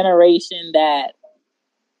the generation that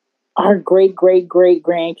our great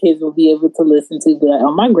grandkids will be able to listen to. But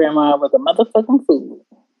oh, my grandma was a motherfucking fool.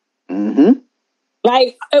 Mm-hmm.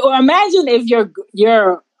 Like, or imagine if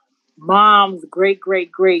your mom's great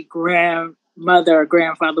grandmother or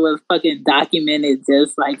grandfather was fucking documented,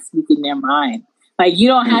 just like speaking their mind. Like, you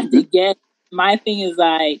don't have to get. My thing is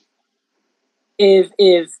like, if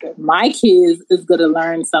my kids is gonna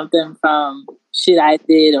learn something from shit I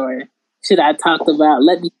did or shit I talked about,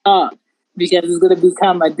 let me talk, because it's gonna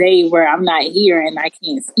become a day where I'm not here and I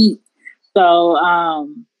can't speak. So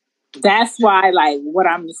that's why, like, what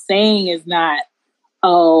I'm saying is not,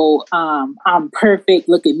 I'm perfect.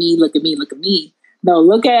 Look at me. No,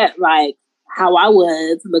 look at like how I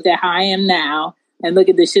was. Look at how I am now, and look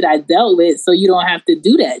at the shit I dealt with. So you don't have to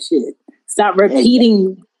do that shit. Stop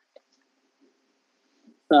repeating.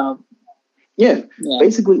 So, yeah.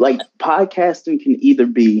 Basically, like podcasting can either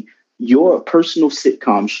be your personal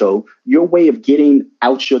sitcom show, your way of getting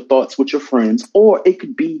out your thoughts with your friends, or it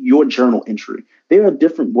could be your journal entry. There are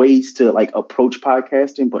different ways to like approach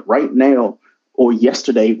podcasting, but right now, or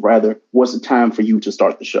yesterday rather, was the time for you to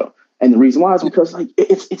start the show. And the reason why is because like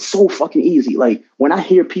it's so fucking easy. Like when I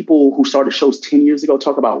hear people who started shows 10 years ago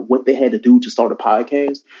talk about what they had to do to start a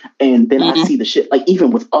podcast, and then I see the shit, like even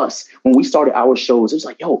with us, when we started our shows, it was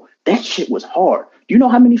like, yo, that shit was hard. Do you know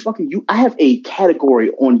how many I have a category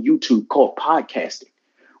on YouTube called podcasting,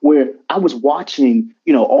 where I was watching,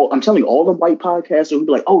 you know, I'm telling you, all the white podcasters would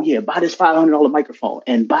be like, oh yeah, buy this $500 microphone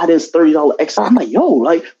and buy this $30 XR. I'm like, yo,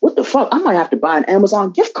 like, what the fuck? I might have to buy an Amazon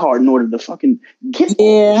gift card in order to fucking get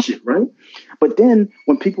all this shit, right? But then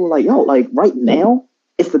when people were like, yo, like right now,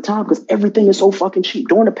 it's the time because everything is so fucking cheap.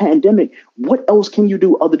 During the pandemic, what else can you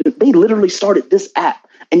do other than, they literally started this app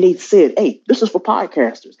and they said, hey, this is for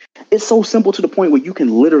podcasters. It's so simple to the point where you can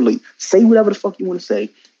literally say whatever the fuck you want to say,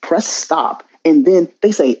 press stop, and then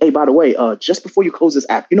they say, hey, by the way, just before you close this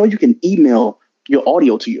app, you know, you can email your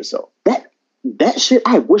audio to yourself. That shit,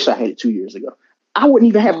 I wish I had it 2 years ago. I wouldn't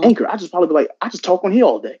even have Anchor. I just probably be like, I just talk on here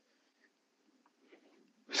all day.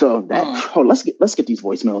 So that, let's get these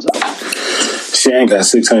voicemails out. Shan got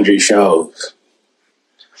 600 shows.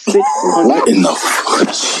 600. What in the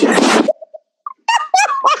fuck?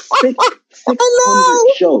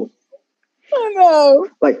 600 shows. I know.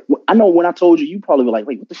 Like, I know when I told you, you probably were like,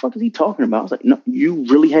 wait, what the fuck is he talking about? I was like, no, you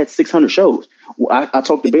really had 600 shows. Well, I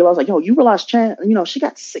talked to Baylor. I was like, yo, you realize Chan, you know, she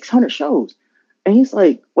got 600 shows. And he's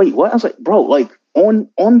like, wait, what? I was like, bro, like on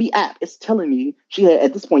the app, it's telling me she had,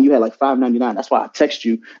 at this point, you had like $5.99. That's why I text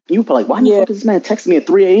you. And you were probably like, why the fuck is this man texting me at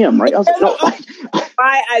 3 a.m., right? I was like, no.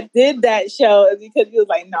 Why I did that show is because he was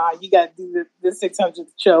like, nah, you got to do the 600th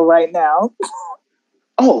show right now.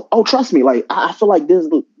 Oh, trust me. Like, I feel like there's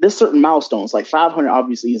certain milestones. Like 500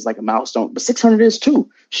 obviously is like a milestone, but 600 is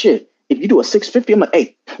too. Shit. If you do a 650, I'm like,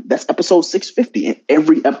 hey, that's episode 650, and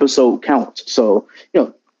every episode counts. So, you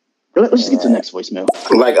know, let's just get to the next voicemail.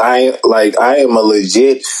 I am a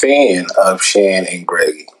legit fan of Shan and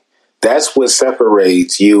Greg. That's what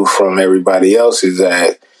separates you from everybody else. Is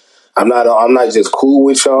that I'm not just cool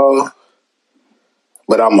with y'all,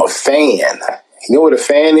 but I'm a fan. You know what a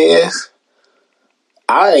fan is?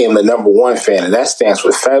 I am the number one fan, and that stands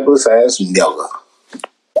for fabulous ass nigga.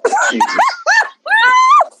 Jesus.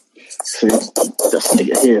 See, this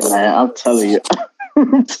nigga here, man. I'm telling you.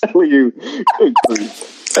 Good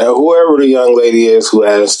grief. Whoever the young lady is who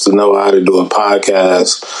has to know how to do a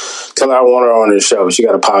podcast, tell her I want her on the show. She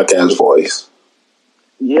got a podcast voice.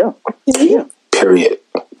 Yeah. Period.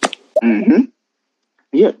 Mm-hmm.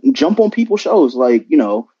 Yeah, jump on people's shows. Like, you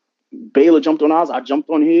know, Baylor jumped on ours. I jumped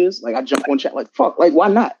on his. Like, I jumped on chat. Like, fuck. Like, why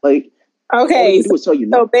not? Like, okay.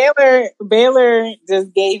 So Baylor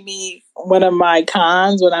just gave me one of my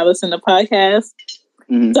cons when I listen to podcasts.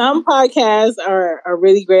 Mm-hmm. Some podcasts are a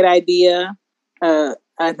really great idea, a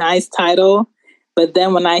nice title, but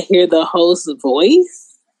then when I hear the host's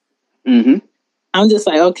voice, I'm just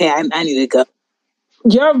like, okay, I need to go.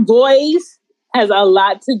 Your voice has a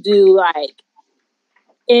lot to do, like,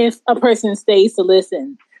 if a person stays to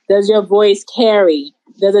listen. Does your voice carry?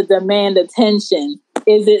 Does it demand attention?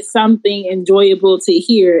 Is it something enjoyable to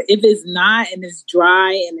hear? If it's not, and it's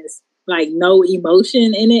dry, and it's like no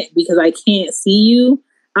emotion in it because I can't see you.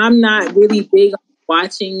 I'm not really big on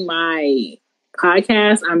watching my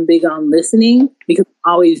podcast. I'm big on listening because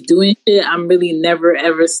I'm always doing shit. I'm really never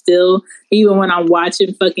ever still. Even when I'm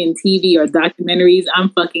watching fucking TV or documentaries, I'm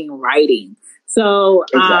fucking writing. So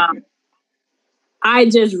Exactly. I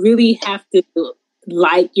just really have to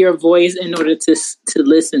like your voice in order to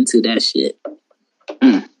listen to that shit.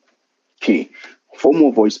 Okay. 4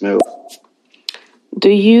 more voicemails. Do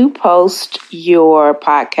you post your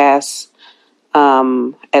podcasts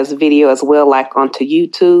as video as well, like onto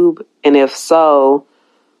YouTube? And if so,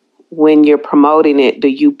 when you're promoting it, do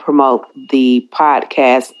you promote the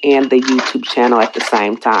podcast and the YouTube channel at the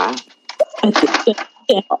same time?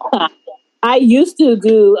 I used to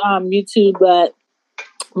do YouTube, but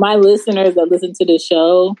my listeners that listen to the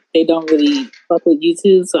show, they don't really fuck with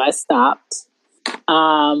YouTube, so I stopped.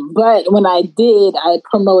 But when I did, I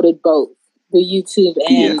promoted both the YouTube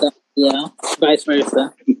and vice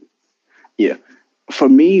versa. Yeah. For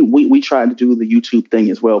me, we tried to do the YouTube thing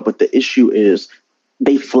as well, but the issue is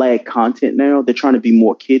they flag content now. They're trying to be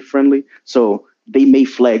more kid friendly. So they may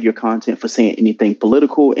flag your content for saying anything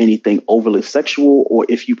political, anything overly sexual, or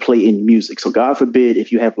if you play any music. So God forbid,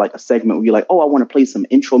 if you have like a segment where you're like, oh, I want to play some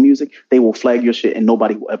intro music, they will flag your shit and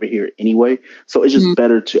nobody will ever hear it anyway. So it's just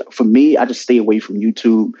better for me, I just stay away from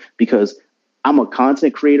YouTube because I'm a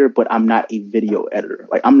content creator, but I'm not a video editor.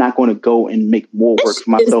 Like I'm not going to go and make more work for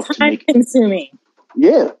myself to make it consuming.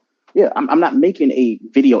 Yeah. I'm not making a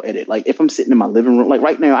video edit. Like if I'm sitting in my living room, like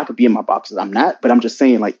right now I could be in my boxes. I'm not, but I'm just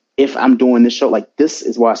saying like if I'm doing this show, like this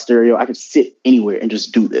is why stereo, I could sit anywhere and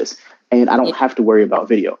just do this. And I don't have to worry about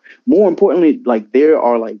video. More importantly, like there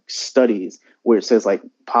are like studies where it says like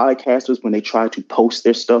podcasters, when they try to post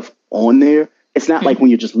their stuff on there, it's not like when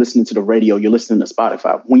you're just listening to the radio, you're listening to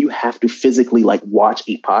Spotify. When you have to physically like watch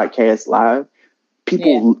a podcast live,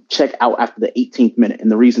 people check out after the 18th minute. And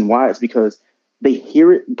the reason why is because they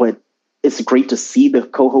hear it, but it's great to see the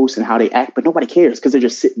co-hosts and how they act, but nobody cares because they're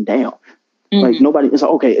just sitting down. Like nobody, it's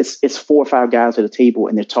like, okay, it's 4 or 5 guys at a table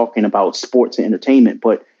and they're talking about sports and entertainment,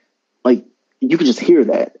 but like you can just hear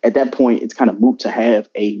that. At that point, it's kind of moot to have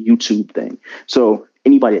a YouTube thing. So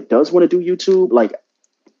anybody that does want to do YouTube, like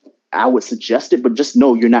I would suggest it, but just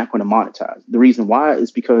know you're not going to monetize. The reason why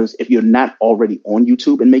is because if you're not already on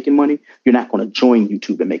YouTube and making money, you're not going to join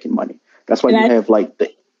YouTube and making money. That's why you have like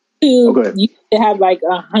the you have like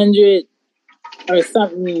 100 or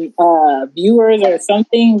something viewers or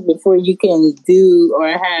something before you can do or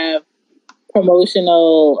have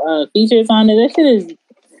promotional features on it.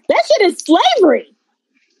 That shit is slavery.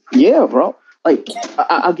 Yeah, bro. Like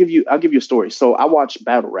I'll give you a story. So I watch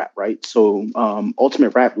battle rap, right? So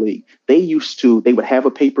Ultimate Rap League, they would have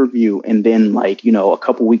a pay-per-view and then like, you know, a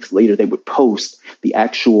couple weeks later they would post the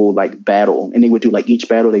actual like battle and they would do like each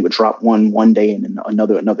battle, they would drop one day and then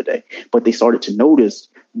another day. But they started to notice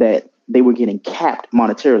that they were getting capped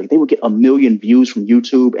monetarily. They would get 1 million views from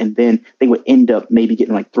YouTube and then they would end up maybe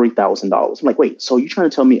getting like $3,000. I'm like, wait, so you're trying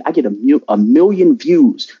to tell me I get a million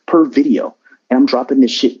views per video and I'm dropping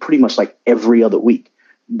this shit pretty much like every other week,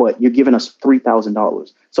 but you're giving us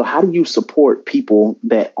 $3,000. So how do you support people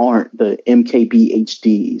that aren't the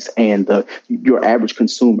MKBHDs and your average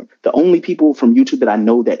consumer? The only people from YouTube that I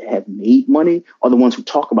know that have made money are the ones who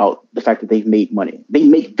talk about the fact that they've made money. They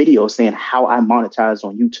make videos saying how I monetize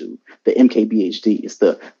on YouTube. The MKBHDs,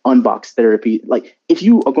 the Unbox Therapy. Like if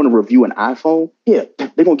you are going to review an iPhone, they're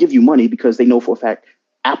going to give you money because they know for a fact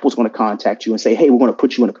Apple's going to contact you and say, hey, we're going to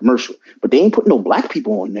put you in a commercial. But they ain't putting no black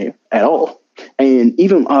people on there at all. And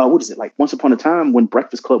even, like Once Upon a Time when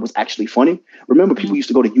Breakfast Club was actually funny. Remember, people used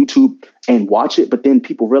to go to YouTube and watch it, but then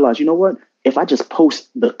people realized, you know what? If I just post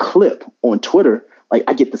the clip on Twitter, like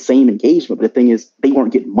I get the same engagement. But the thing is, they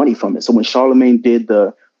weren't getting money from it. So when Charlamagne did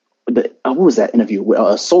what was that interview with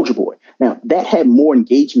Soulja Boy? Now, that had more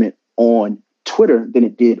engagement on Twitter than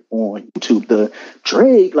it did on YouTube. The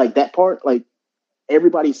Drake, like that part, like,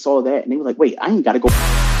 everybody saw that and they were like, wait, I ain't got to go.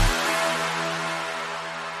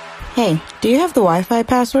 Hey, do you have the Wi-Fi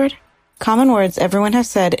password? Common words everyone has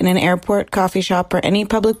said in an airport, coffee shop, or any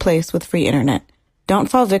public place with free internet. Don't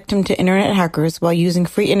fall victim to internet hackers while using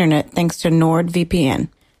free internet thanks to NordVPN.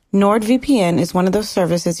 NordVPN is one of those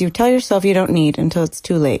services you tell yourself you don't need until it's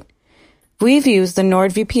too late. We've used the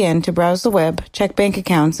NordVPN to browse the web, check bank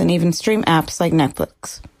accounts, and even stream apps like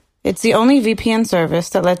Netflix. It's the only VPN service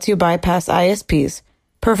that lets you bypass ISPs,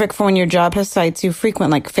 perfect for when your job has sites you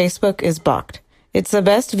frequent like Facebook is blocked. It's the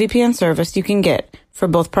best VPN service you can get for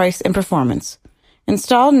both price and performance.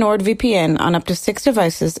 Install NordVPN on up to 6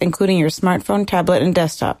 devices, including your smartphone, tablet, and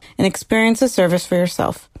desktop, and experience the service for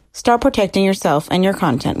yourself. Start protecting yourself and your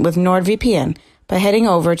content with NordVPN by heading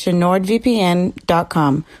over to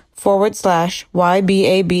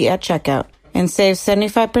nordvpn.com/YBAB at checkout and save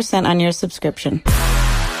 75% on your subscription.